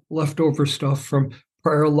karma, leftover stuff from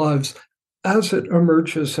prior lives, as it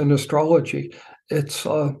emerges in astrology, it's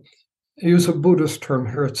use a Buddhist term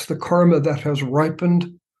here. It's the karma that has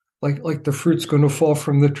ripened, like the fruit's going to fall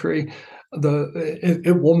from the tree.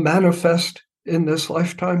 It will manifest in this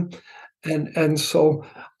lifetime, and so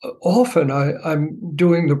often I'm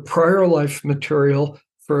doing the prior life material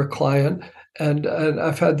for a client, and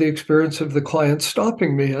I've had the experience of the client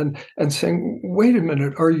stopping me and saying, "Wait a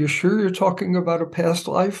minute, are you sure you're talking about a past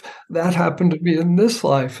life? That happened to me in this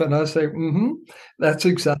life." And I say, that's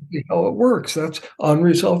exactly how it works. That's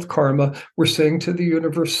unresolved karma. We're saying to the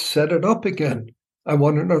universe, set it up again. I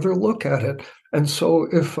want another look at it. And so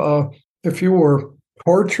if you were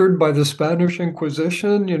tortured by the Spanish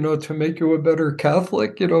Inquisition, to make you a better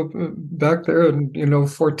Catholic, back there in,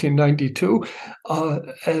 1492.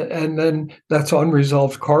 And then that's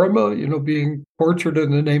unresolved karma, being tortured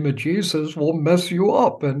in the name of Jesus will mess you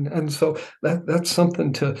up. And so that's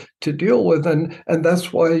something to deal with. And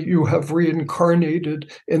that's why you have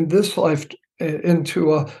reincarnated in this life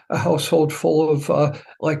into a household full of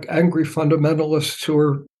like angry fundamentalists who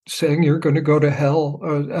are saying you're going to go to hell,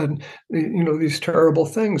 and these terrible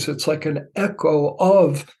things. It's like an echo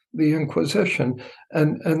of the Inquisition,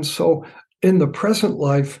 and so in the present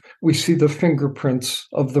life we see the fingerprints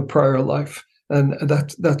of the prior life, and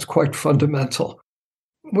that's quite fundamental.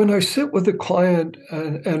 When I sit with a client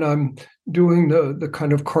and I'm doing the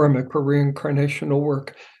kind of karmic or reincarnational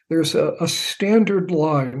work, there's a standard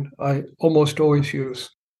line I almost always use.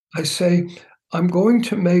 I say, I'm going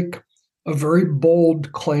to make a very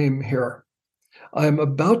bold claim here. I'm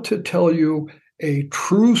about to tell you a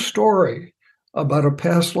true story about a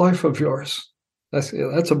past life of yours. That's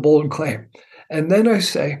a bold claim. And then I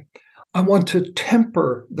say, I want to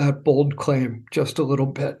temper that bold claim just a little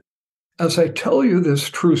bit. As I tell you this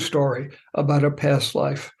true story about a past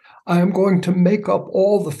life, I am going to make up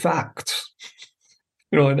all the facts.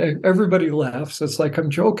 And everybody laughs. It's like I'm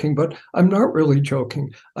joking, but I'm not really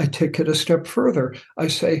joking. I take it a step further. I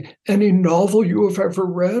say, any novel you have ever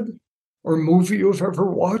read or movie you've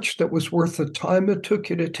ever watched that was worth the time it took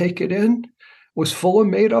you to take it in was full of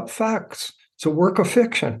made up facts. It's a work of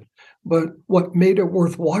fiction. But what made it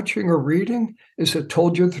worth watching or reading is it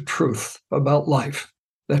told you the truth about life.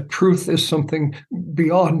 That truth is something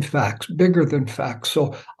beyond facts, bigger than facts.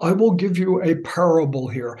 So I will give you a parable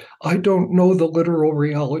here. I don't know the literal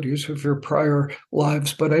realities of your prior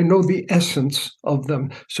lives, but I know the essence of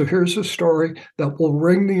them. So here's a story that will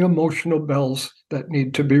ring the emotional bells that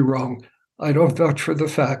need to be rung. I don't vouch for the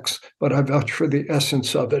facts, but I vouch for the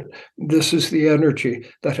essence of it. This is the energy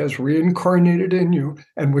that has reincarnated in you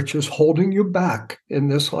and which is holding you back in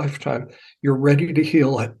this lifetime. You're ready to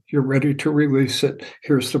heal it. You're ready to release it.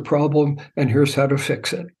 Here's the problem, and here's how to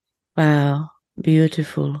fix it. Wow,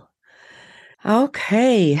 beautiful.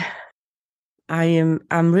 Okay. I'm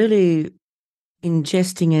really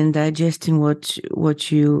ingesting and digesting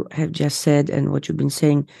what you have just said and what you've been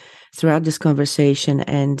saying throughout this conversation.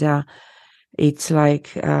 And it's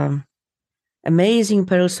like amazing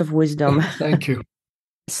pearls of wisdom. Thank you.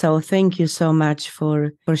 So thank you so much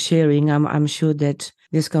for sharing. I'm sure that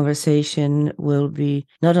this conversation will be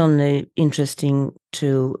not only interesting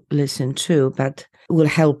to listen to, but will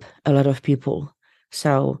help a lot of people.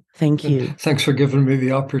 So thank you. And thanks for giving me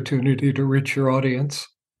the opportunity to reach your audience.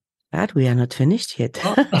 But we are not finished yet.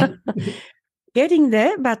 Getting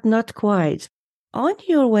there, but not quite. On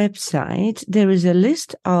your website, there is a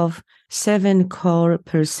list of 7 core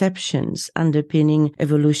perceptions underpinning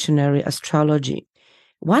evolutionary astrology.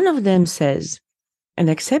 One of them says, an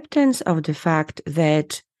acceptance of the fact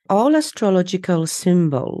that all astrological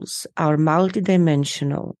symbols are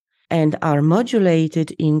multidimensional and are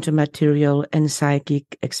modulated into material and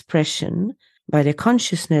psychic expression by the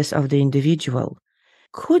consciousness of the individual.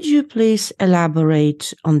 Could you please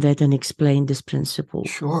elaborate on that and explain this principle?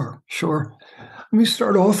 Sure. Let me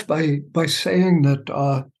start off by saying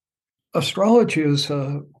that astrology is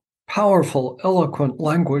a powerful, eloquent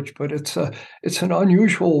language, but it's an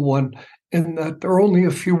unusual one in that there are only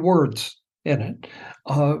a few words in it.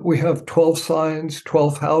 We have 12 signs,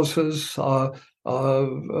 12 houses,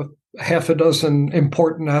 half a dozen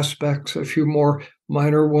important aspects, a few more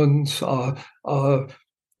minor ones.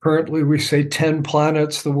 Currently, we say 10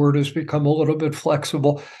 planets. The word has become a little bit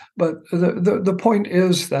flexible. But the point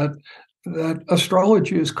is that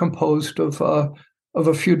astrology is composed of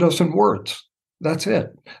a few dozen words. That's it.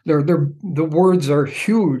 The words are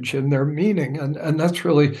huge in their meaning. And that's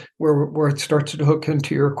really where it starts to hook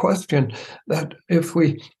into your question, that if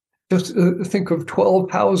we just think of 12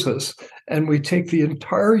 houses and we take the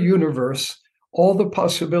entire universe, all the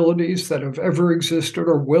possibilities that have ever existed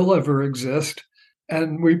or will ever exist,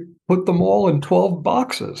 and we put them all in 12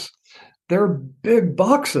 boxes. They're big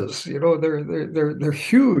boxes, they're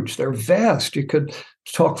huge, they're vast. You could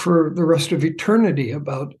talk for the rest of eternity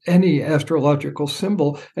about any astrological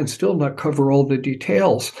symbol and still not cover all the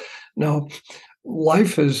details. Now,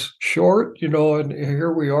 life is short, and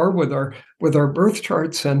here we are with our birth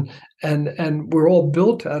charts, and we're all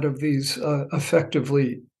built out of these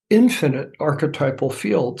effectively infinite archetypal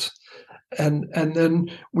fields. And then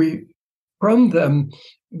from them,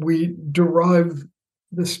 we derive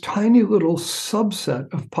this tiny little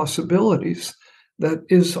subset of possibilities that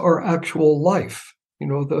is our actual life,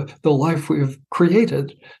 the life we have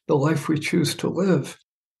created, the life we choose to live.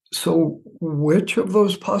 So which of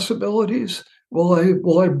those possibilities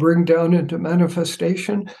will I bring down into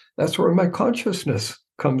manifestation? That's where my consciousness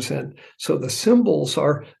comes in. So the symbols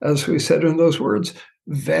are, as we said in those words,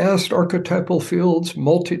 vast archetypal fields,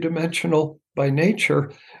 multidimensional by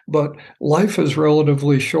nature, but life is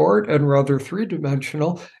relatively short and rather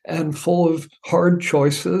three-dimensional and full of hard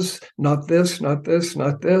choices, not this, not this,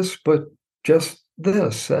 not this, but just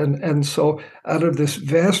this. And so out of this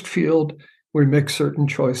vast field, we make certain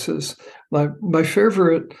choices. My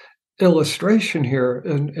favorite illustration here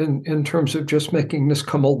in terms of just making this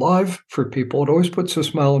come alive for people, it always puts a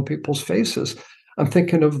smile on people's faces. I'm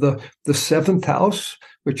thinking of the 7th house,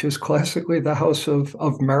 which is classically the house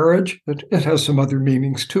of marriage. It has some other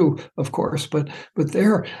meanings too, of course, but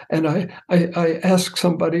there. And I ask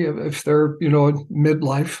somebody if they're in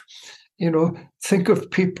midlife, think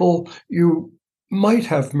of people you might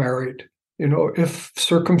have married, if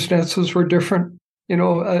circumstances were different.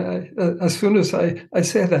 As soon as I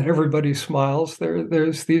say that, everybody smiles.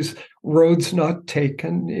 There's these roads not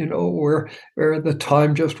taken, where the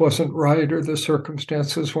time just wasn't right or the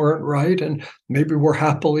circumstances weren't right. And maybe we're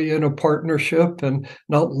happily in a partnership and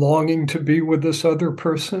not longing to be with this other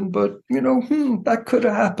person. But, that could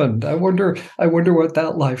have happened. I wonder what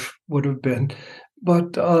that life would have been.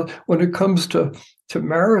 But when it comes to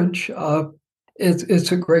marriage,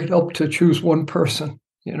 it's a great help to choose one person,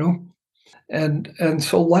 And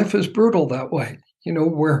so life is brutal that way,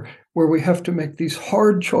 where we have to make these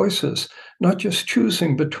hard choices, not just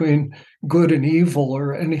choosing between good and evil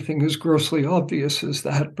or anything as grossly obvious as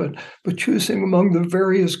that, but choosing among the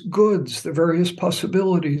various goods, the various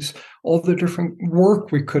possibilities, all the different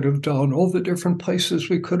work we could have done, all the different places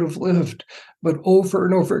we could have lived. But over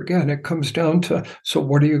and over again, it comes down to, so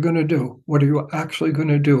what are you going to do? What are you actually going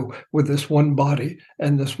to do with this one body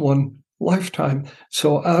and this one lifetime?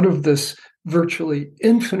 So out of this virtually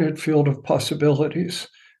infinite field of possibilities,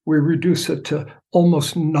 we reduce it to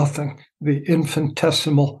almost nothing, the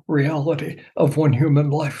infinitesimal reality of one human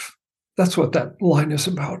life. That's what that line is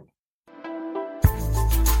about.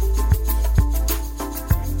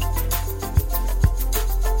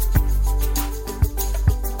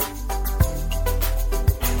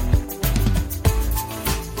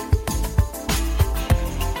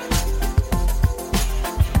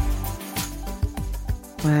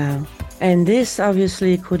 Wow. And this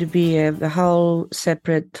obviously could be a whole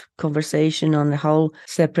separate conversation on a whole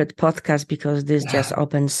separate podcast, because this just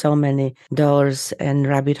opens so many doors and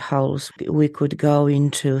rabbit holes we could go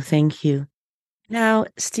into. Thank you. Now,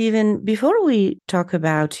 Stephen, before we talk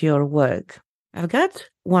about your work, I've got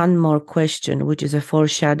one more question, which is a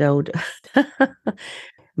foreshadowed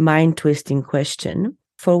mind-twisting question,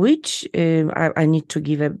 for which I need to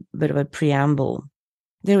give a bit of a preamble.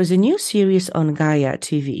 There was a new series on Gaia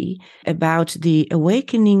TV about the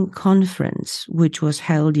Awakening Conference, which was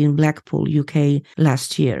held in Blackpool, UK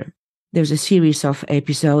last year. There's a series of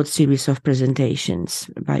episodes, series of presentations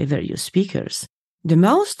by various speakers. The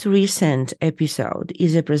most recent episode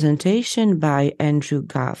is a presentation by Andrew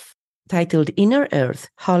Goff titled Inner Earth,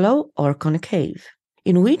 Hollow or Concave,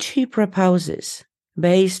 in which he proposes,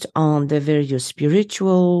 based on the various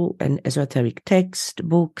spiritual and esoteric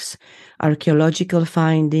textbooks, archaeological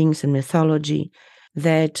findings, and mythology,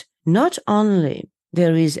 that not only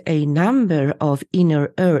there is a number of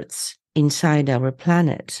inner Earths inside our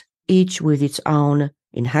planet, each with its own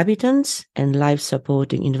inhabitants and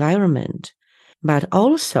life-supporting environment, but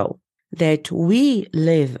also that we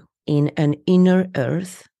live in an inner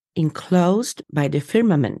Earth enclosed by the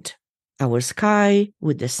firmament, our sky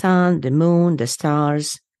with the sun, the moon, the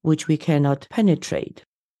stars, which we cannot penetrate.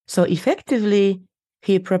 So effectively,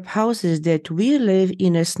 he proposes that we live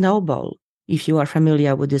in a snowball, if you are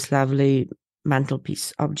familiar with this lovely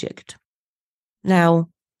mantelpiece object. Now,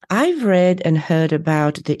 I've read and heard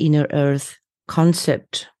about the inner Earth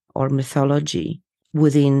concept or mythology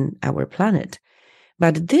within our planet,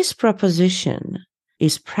 but this proposition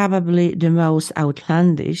is probably the most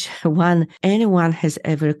outlandish one anyone has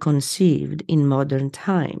ever conceived in modern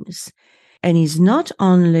times, and is not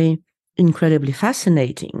only incredibly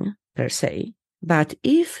fascinating per se, but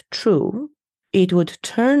if true, it would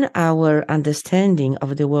turn our understanding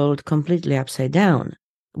of the world completely upside down,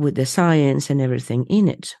 with the science and everything in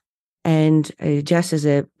it. And just as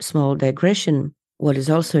a small digression, what is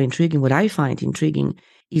also intriguing, what I find intriguing,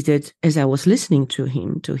 is that as I was listening to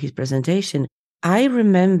him, to his presentation, I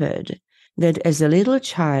remembered that as a little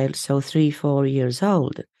child, so 3-4 years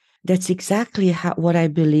old, that's exactly what I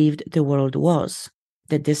believed the world was,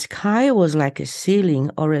 that the sky was like a ceiling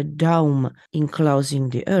or a dome enclosing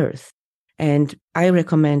the earth. And I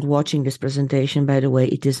recommend watching this presentation, by the way.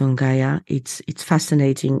 It is on Gaia. It's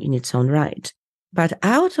fascinating in its own right. But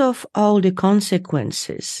out of all the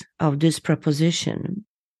consequences of this proposition,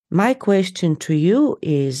 my question to you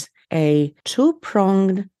is a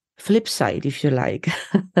two-pronged flip side, if you like.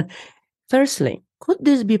 Firstly, could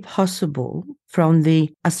this be possible from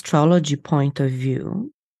the astrology point of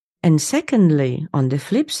view? And secondly, on the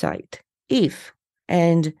flip side, if,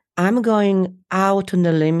 and I'm going out on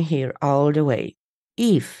the limb here all the way,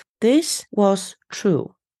 if this was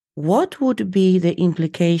true, what would be the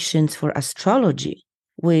implications for astrology,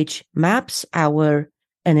 which maps our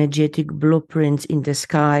energetic blueprints in the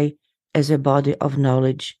sky as a body of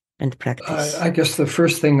knowledge and practice? I guess the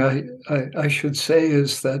first thing I should say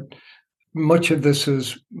is that much of this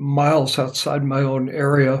is miles outside my own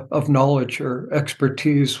area of knowledge or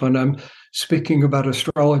expertise. When I'm speaking about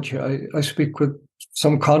astrology, I speak with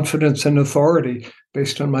some confidence and authority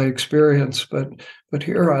based on my experience. But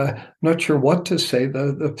here, I'm not sure what to say.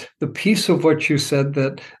 The piece of what you said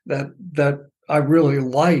that I really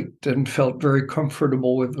liked and felt very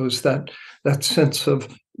comfortable with was that sense of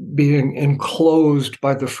being enclosed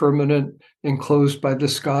by the firmament, enclosed by the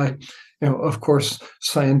sky. Of course,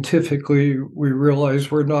 scientifically, we realize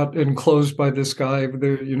we're not enclosed by the sky.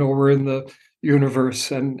 We're in the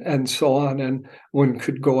universe and so on. And one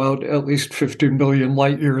could go out at least 50 million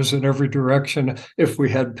light years in every direction if we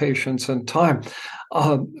had patience and time.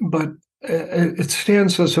 But it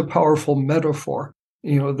stands as a powerful metaphor,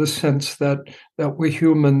 the sense that we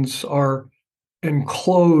humans are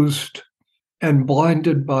enclosed and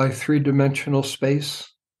blinded by three-dimensional space,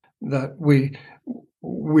 that we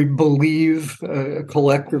believe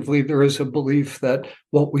collectively there is a belief that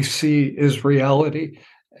what we see is reality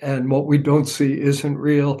and what we don't see isn't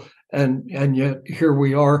real. And yet here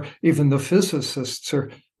we are. Even the physicists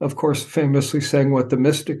are, of course, famously saying what the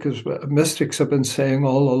mystics have been saying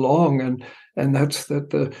all along, and that's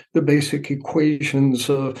that the basic equations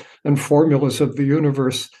and formulas of the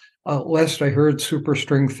universe. Last I heard,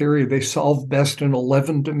 superstring theory, they solve best in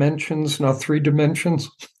 11 dimensions, not 3 dimensions.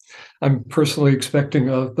 I'm personally expecting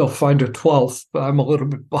they'll find a 12th, but I'm a little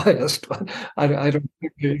bit biased. But I don't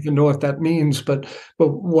even know what that means. But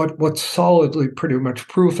what's solidly pretty much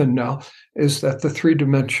proven now is that the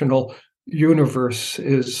three-dimensional universe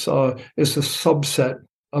is a subset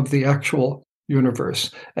of the actual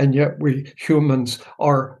universe, and yet we humans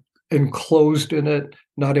are enclosed in it,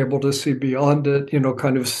 not able to see beyond it,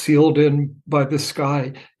 kind of sealed in by the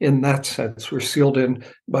sky. In that sense, we're sealed in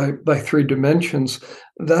by three dimensions.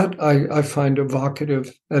 That I find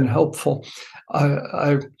evocative and helpful.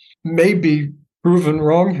 I may be proven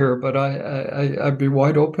wrong here, but I'd be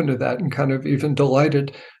wide open to that and kind of even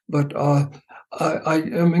delighted. But I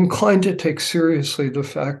am inclined to take seriously the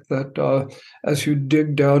fact that as you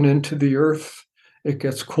dig down into the earth, it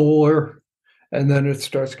gets cooler, and then it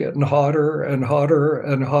starts getting hotter and hotter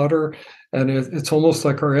and hotter. And it's almost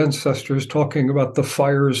like our ancestors talking about the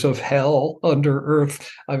fires of hell under earth.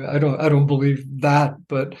 I don't believe that,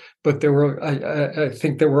 but I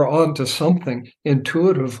think they were on to something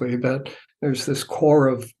intuitively, that there's this core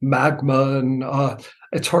of magma, and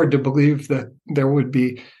it's hard to believe that there would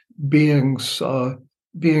be beings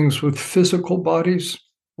with physical bodies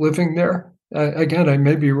living there. Again, I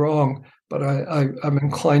may be wrong, but I'm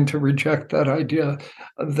inclined to reject that idea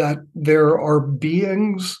that there are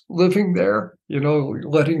beings living there,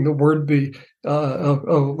 letting the word be a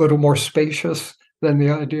little more spacious than the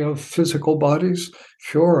idea of physical bodies.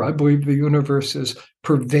 Sure, I believe the universe is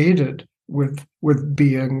pervaded with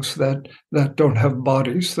beings that don't have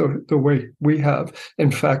bodies the way we have. In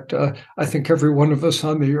fact, I think every one of us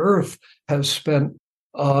on the earth has spent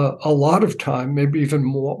a lot of time, maybe even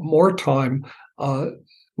more time,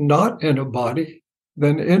 not in a body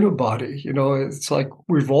than in a body. It's like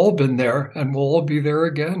we've all been there, and we'll all be there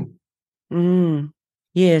again.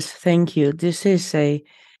 Yes, thank you. This is a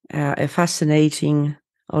fascinating,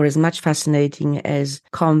 or as much fascinating as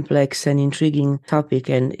complex and intriguing topic.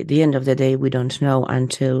 And at the end of the day, we don't know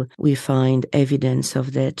until we find evidence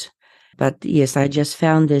of that. But yes, I just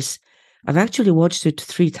found this. I've actually watched it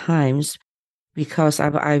 3 times because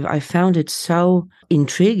I found it so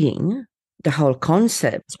intriguing. The whole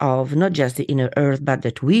concept of not just the inner earth, but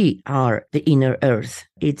that we are the inner earth.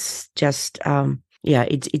 It's just,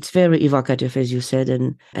 it's very evocative, as you said,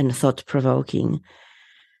 and thought-provoking.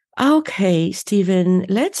 Okay, Stephen,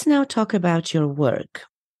 let's now talk about your work.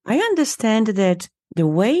 I understand that the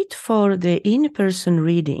wait for the in-person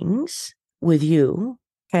readings with you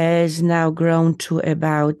has now grown to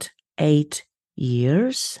about 8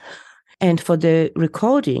 years. And for the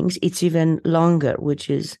recordings, it's even longer, which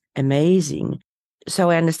is amazing.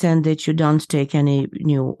 So I understand that you don't take any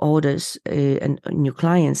new orders and new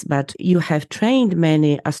clients, but you have trained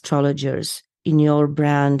many astrologers in your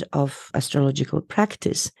brand of astrological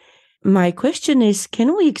practice. My question is,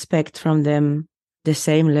 can we expect from them the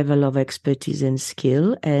same level of expertise and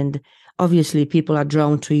skill? And obviously, people are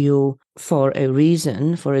drawn to you for a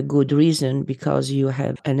reason, for a good reason, because you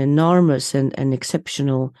have an enormous and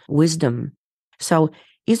exceptional wisdom. So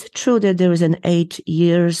is it true that there is an 8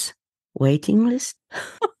 years waiting list?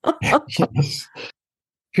 Yes.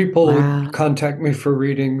 People would contact me for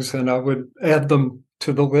readings, and I would add them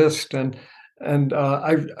to the list. And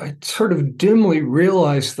I sort of dimly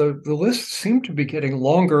realized the list seemed to be getting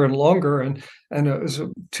longer and longer. And it was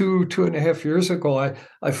 2.5 years ago,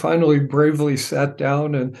 I finally bravely sat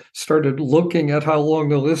down and started looking at how long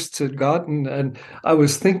the lists had gotten. And I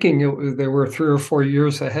was thinking they were 3 or 4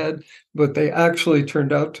 years ahead, but they actually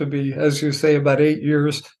turned out to be, as you say, about 8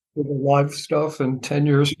 years for the live stuff and 10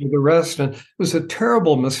 years for the rest. And it was a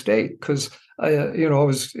terrible mistake because I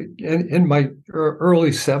was in my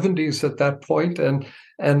early 70s at that point, and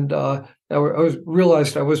I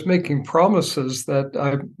realized I was making promises that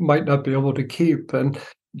I might not be able to keep, and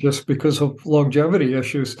just because of longevity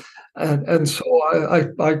issues, and so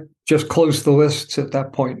I just closed the lists at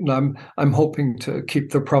that point, and I'm hoping to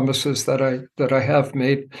keep the promises that I have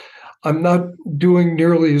made. I'm not doing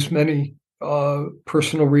nearly as many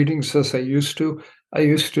personal readings as I used to. I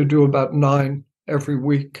used to do about 9 every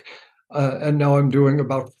week. And now I'm doing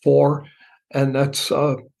about 4. And that's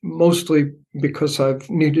mostly because I've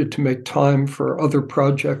needed to make time for other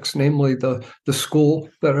projects, namely the school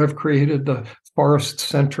that I've created, the Forest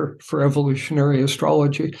Center for Evolutionary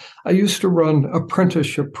Astrology. I used to run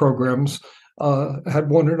apprenticeship programs. I had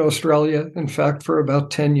one in Australia, in fact, for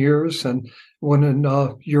about 10 years, and one in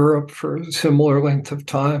Europe for a similar length of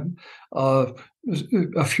time, a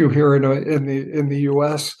few here in the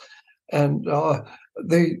US. And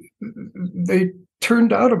they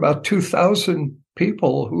turned out about 2,000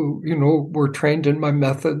 people who were trained in my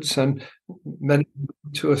methods, and many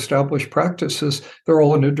to establish practices. They're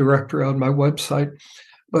all in a directory on my website.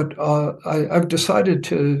 But I've decided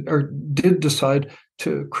did decide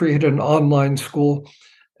to create an online school,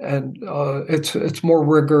 and it's more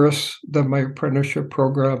rigorous than my apprenticeship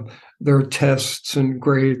program. There are tests and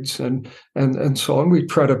grades and so on. We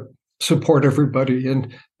try to support everybody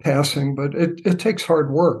in passing, but it takes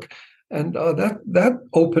hard work. And that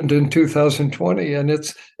opened in 2020, and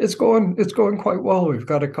it's going quite well. We've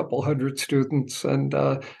got a couple hundred students, and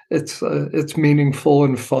it's meaningful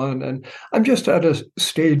and fun. And I'm just at a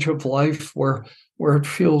stage of life where it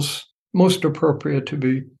feels most appropriate to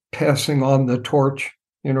be passing on the torch,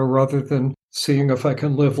 rather than seeing if I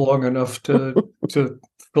can live long enough to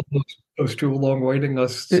fill those two long waiting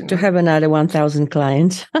lists. To have another 1,000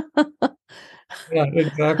 clients. Yeah,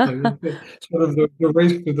 exactly. It's sort of the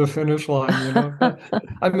race to the finish line,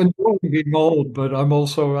 I'm enjoying being old, but I'm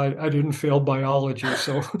also, I didn't fail biology,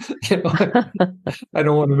 so, I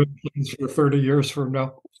don't want to be plans for 30 years from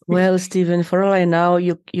now. Well, Stephen, for all I know,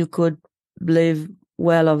 you could live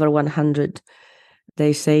well over 100.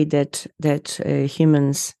 They say that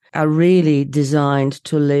humans are really designed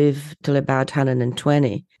to live till about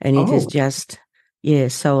 120, and it is just,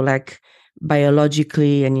 so like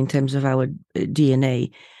biologically and in terms of our DNA,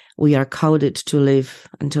 we are coded to live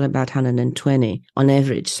until about 120 on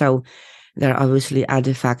average. So there are obviously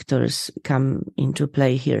other factors come into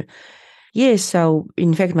play here. Yes, so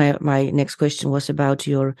in fact, my next question was about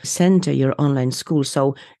your center, your online school.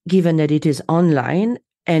 So given that it is online,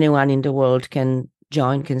 anyone in the world can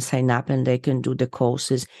join, can sign up, and they can do the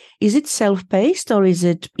courses. Is it self-paced or is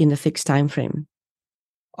it in a fixed time frame?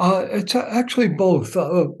 It's actually both.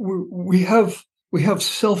 We have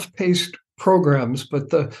self-paced programs, but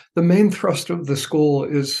the main thrust of the school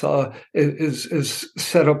is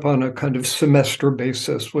set up on a kind of semester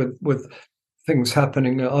basis with things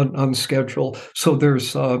happening on schedule. So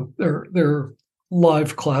there's there are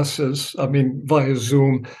live classes, via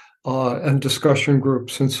Zoom, and discussion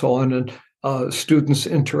groups and so on, and students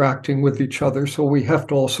interacting with each other. So we have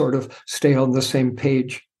to all sort of stay on the same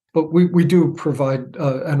page. But we do provide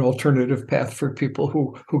an alternative path for people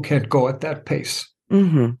who can't go at that pace.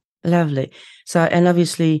 Mm-hmm. Lovely. So, and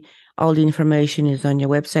obviously, all the information is on your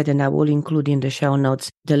website, and I will include in the show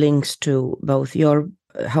notes the links to both your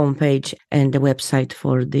homepage and the website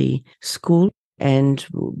for the school and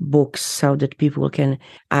books, so that people can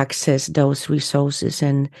access those resources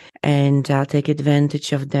and take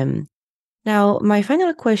advantage of them. Now, my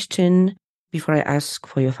final question, before I ask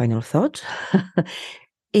for your final thought,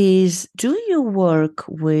 is, do you work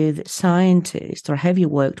with scientists, or have you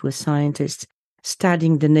worked with scientists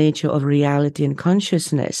studying the nature of reality and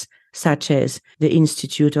consciousness, such as the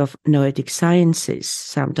Institute of Noetic Sciences?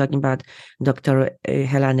 So I'm talking about Dr.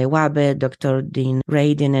 Helene Wabe, Dr. Dean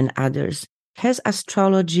Radin, and others. Has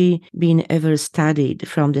astrology been ever studied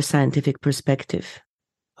from the scientific perspective?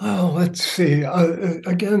 Oh, let's see.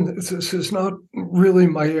 Again, this is not really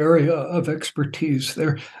my area of expertise.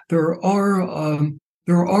 There are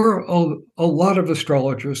a lot of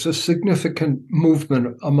astrologers, a significant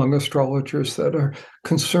movement among astrologers that are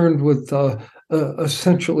concerned with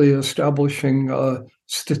essentially establishing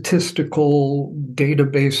statistical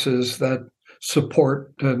databases that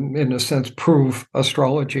support and, in a sense, prove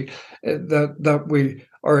astrology, that we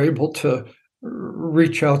are able to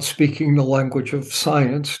reach out speaking the language of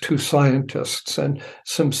science to scientists, and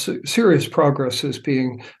some serious progress is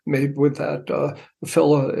being made with that. A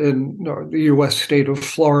fellow in the U.S. state of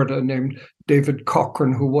Florida named David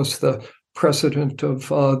Cochran, who was the president of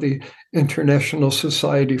the International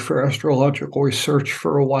Society for Astrological Research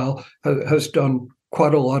for a while, has done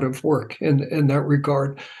quite a lot of work in that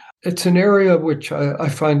regard. It's an area which I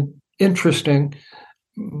find interesting,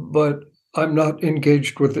 but I'm not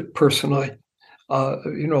engaged with it personally.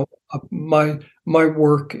 My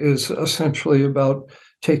work is essentially about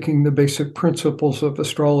taking the basic principles of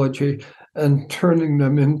astrology and turning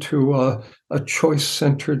them into a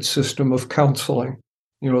choice-centered system of counseling,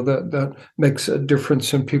 that makes a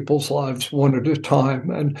difference in people's lives one at a time.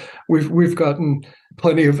 And we've gotten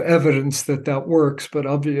plenty of evidence that works, but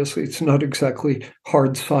obviously it's not exactly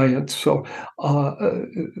hard science. So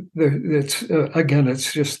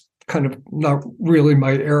it's just kind of not really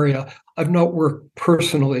my area. I've not worked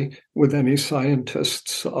personally with any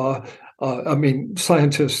scientists.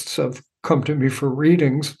 Scientists have come to me for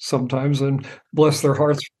readings sometimes, and bless their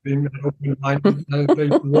hearts for being open-minded. They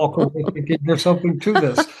walk away thinking there's something to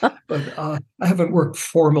this. But I haven't worked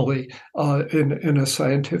formally in a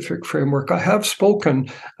scientific framework. I have spoken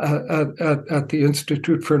at the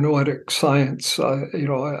Institute for Noetic Science.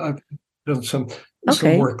 I've done some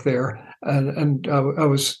work there, and I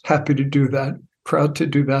was happy to do that, proud to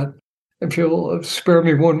do that. If you'll spare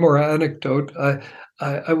me one more anecdote,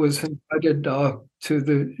 I was invited to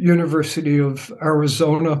the University of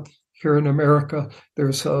Arizona here in America.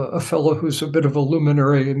 There's a fellow who's a bit of a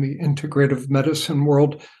luminary in the integrative medicine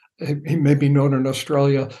world. He may be known in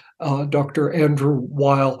Australia, Dr. Andrew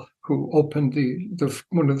Weil, who opened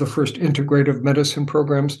one of the first integrative medicine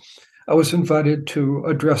programs. I was invited to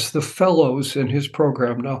address the fellows in his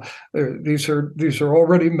program. Now, these are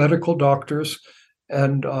already medical doctors,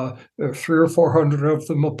 and there are 300 or 400 of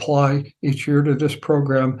them apply each year to this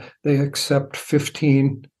program. They accept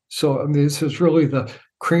 15. So I mean, this is really the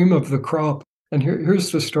cream of the crop. And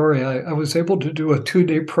here's the story. I was able to do a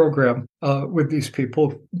 2-day program with these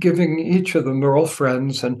people, giving each of them, they're all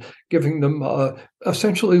friends, and giving them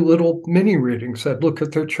essentially little mini readings. I'd look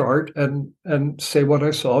at their chart and say what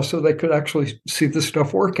I saw so they could actually see the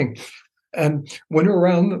stuff working. And went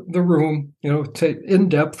around the room, in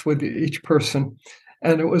depth with each person.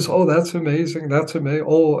 And it was, oh, that's amazing. That's amazing.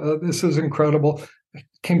 Oh, this is incredible. I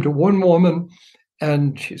came to one woman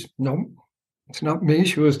and she's, no, it's not me.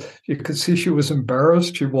 You could see she was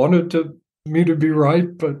embarrassed. She wanted me to be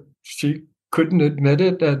right, but she couldn't admit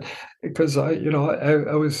it. And because I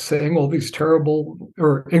was saying all these terrible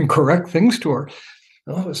or incorrect things to her.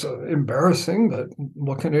 Oh, it's embarrassing, but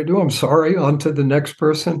what can I do? I'm sorry. On to the next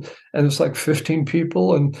person. And it's like 15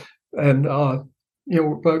 people. And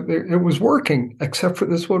it was working except for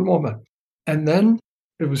this one woman. And then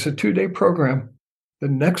it was a 2-day program. The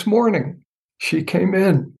next morning, she came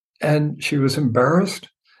in and she was embarrassed.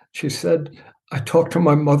 She said, I talked to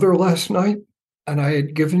my mother last night and I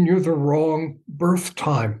had given you the wrong birth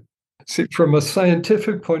time. See, from a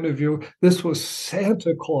scientific point of view, this was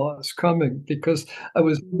Santa Claus coming because I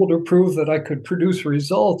was able to prove that I could produce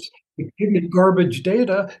results. Give me garbage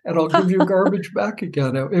data and I'll give you garbage back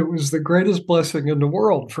again. It was the greatest blessing in the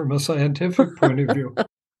world from a scientific point of view.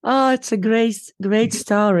 Oh, it's a great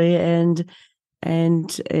story. And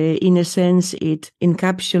in a sense, it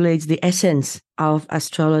encapsulates the essence of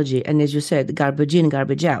astrology. And as you said, garbage in,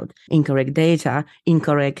 garbage out, incorrect data,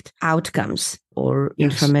 incorrect outcomes or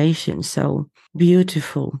information. So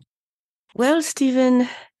beautiful. Well, Stephen,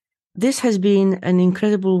 this has been an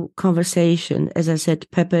incredible conversation. As I said,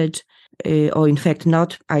 peppered, or in fact,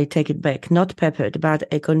 I take it back, not peppered, but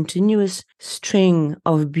a continuous string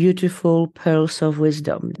of beautiful pearls of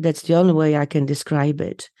wisdom. That's the only way I can describe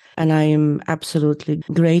it. And I am absolutely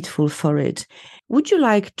grateful for it. Would you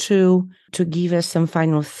like to give us some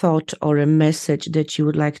final thought or a message that you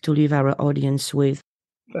would like to leave our audience with?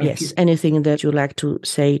 Thank you. Anything that you'd like to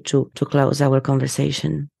say to close our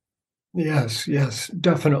conversation? Yes,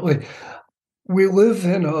 definitely. We live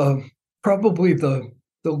in probably the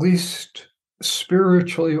least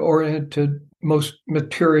spiritually oriented, most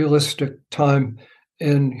materialistic time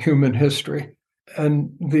in human history.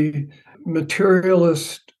 And the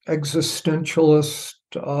materialist, existentialist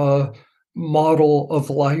model of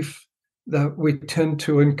life that we tend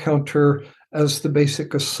to encounter as the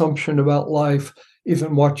basic assumption about life,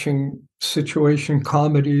 even watching situation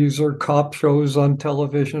comedies or cop shows on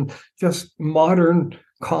television, just modern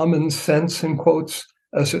common sense, in quotes,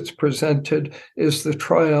 as it's presented, is the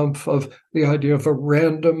triumph of the idea of a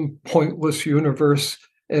random, pointless universe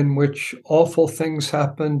in which awful things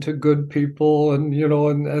happen to good people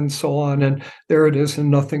and so on. And there it is,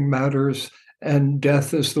 and nothing matters. And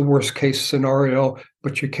death is the worst case scenario,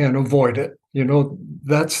 but you can't avoid it.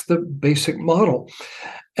 That's the basic model.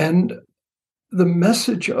 And the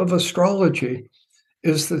message of astrology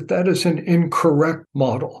is that is an incorrect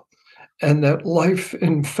model, and that life,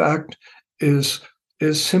 in fact, is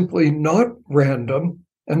simply not random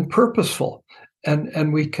and purposeful.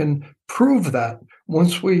 And we can prove that.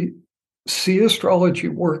 Once we see astrology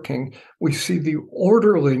working, we see the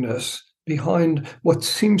orderliness behind what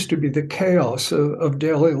seems to be the chaos of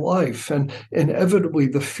daily life, and inevitably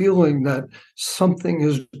the feeling that something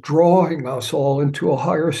is drawing us all into a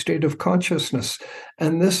higher state of consciousness.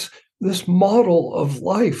 And this model of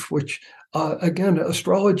life, which again,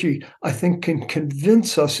 astrology, I think, can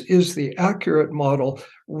convince us is the accurate model,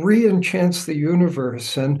 re-enchants the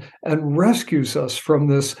universe and rescues us from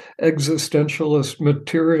this existentialist,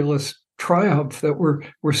 materialist triumph that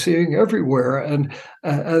we're seeing everywhere. And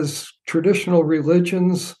as traditional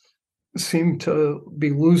religions seem to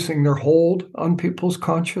be losing their hold on people's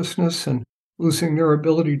consciousness and losing their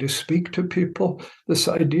ability to speak to people, this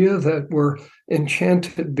idea that we're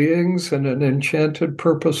enchanted beings in an enchanted,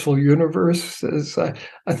 purposeful universe is, I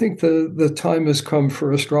think the time has come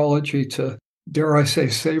for astrology to, dare I say,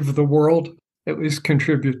 save the world, at least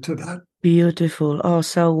contribute to that. Beautiful. Oh,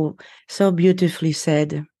 so beautifully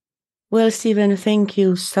said. Well, Stephen, thank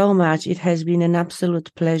you so much. It has been an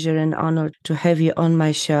absolute pleasure and honor to have you on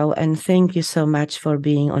my show. And thank you so much for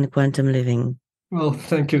being on Quantum Living. Well,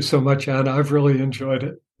 thank you so much, Anna. I've really enjoyed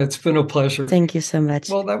it. It's been a pleasure. Thank you so much.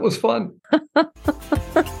 Well, that was fun.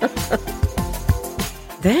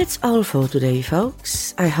 That's all for today,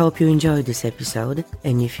 folks. I hope you enjoyed this episode,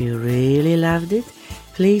 and if you really loved it,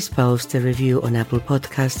 please post a review on Apple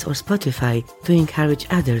Podcasts or Spotify to encourage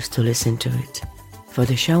others to listen to it. For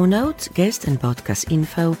the show notes, guest and podcast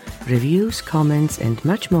info, reviews, comments, and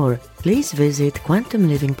much more, please visit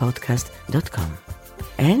quantumlivingpodcast.com.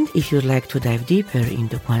 And if you'd like to dive deeper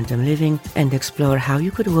into quantum living and explore how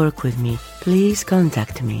you could work with me, please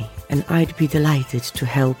contact me, and I'd be delighted to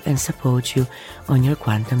help and support you on your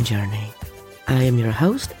quantum journey. I am your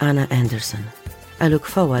host, Anna Anderson. I look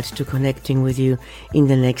forward to connecting with you in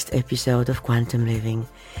the next episode of Quantum Living.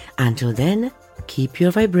 Until then, keep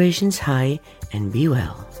your vibrations high and be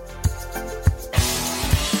well.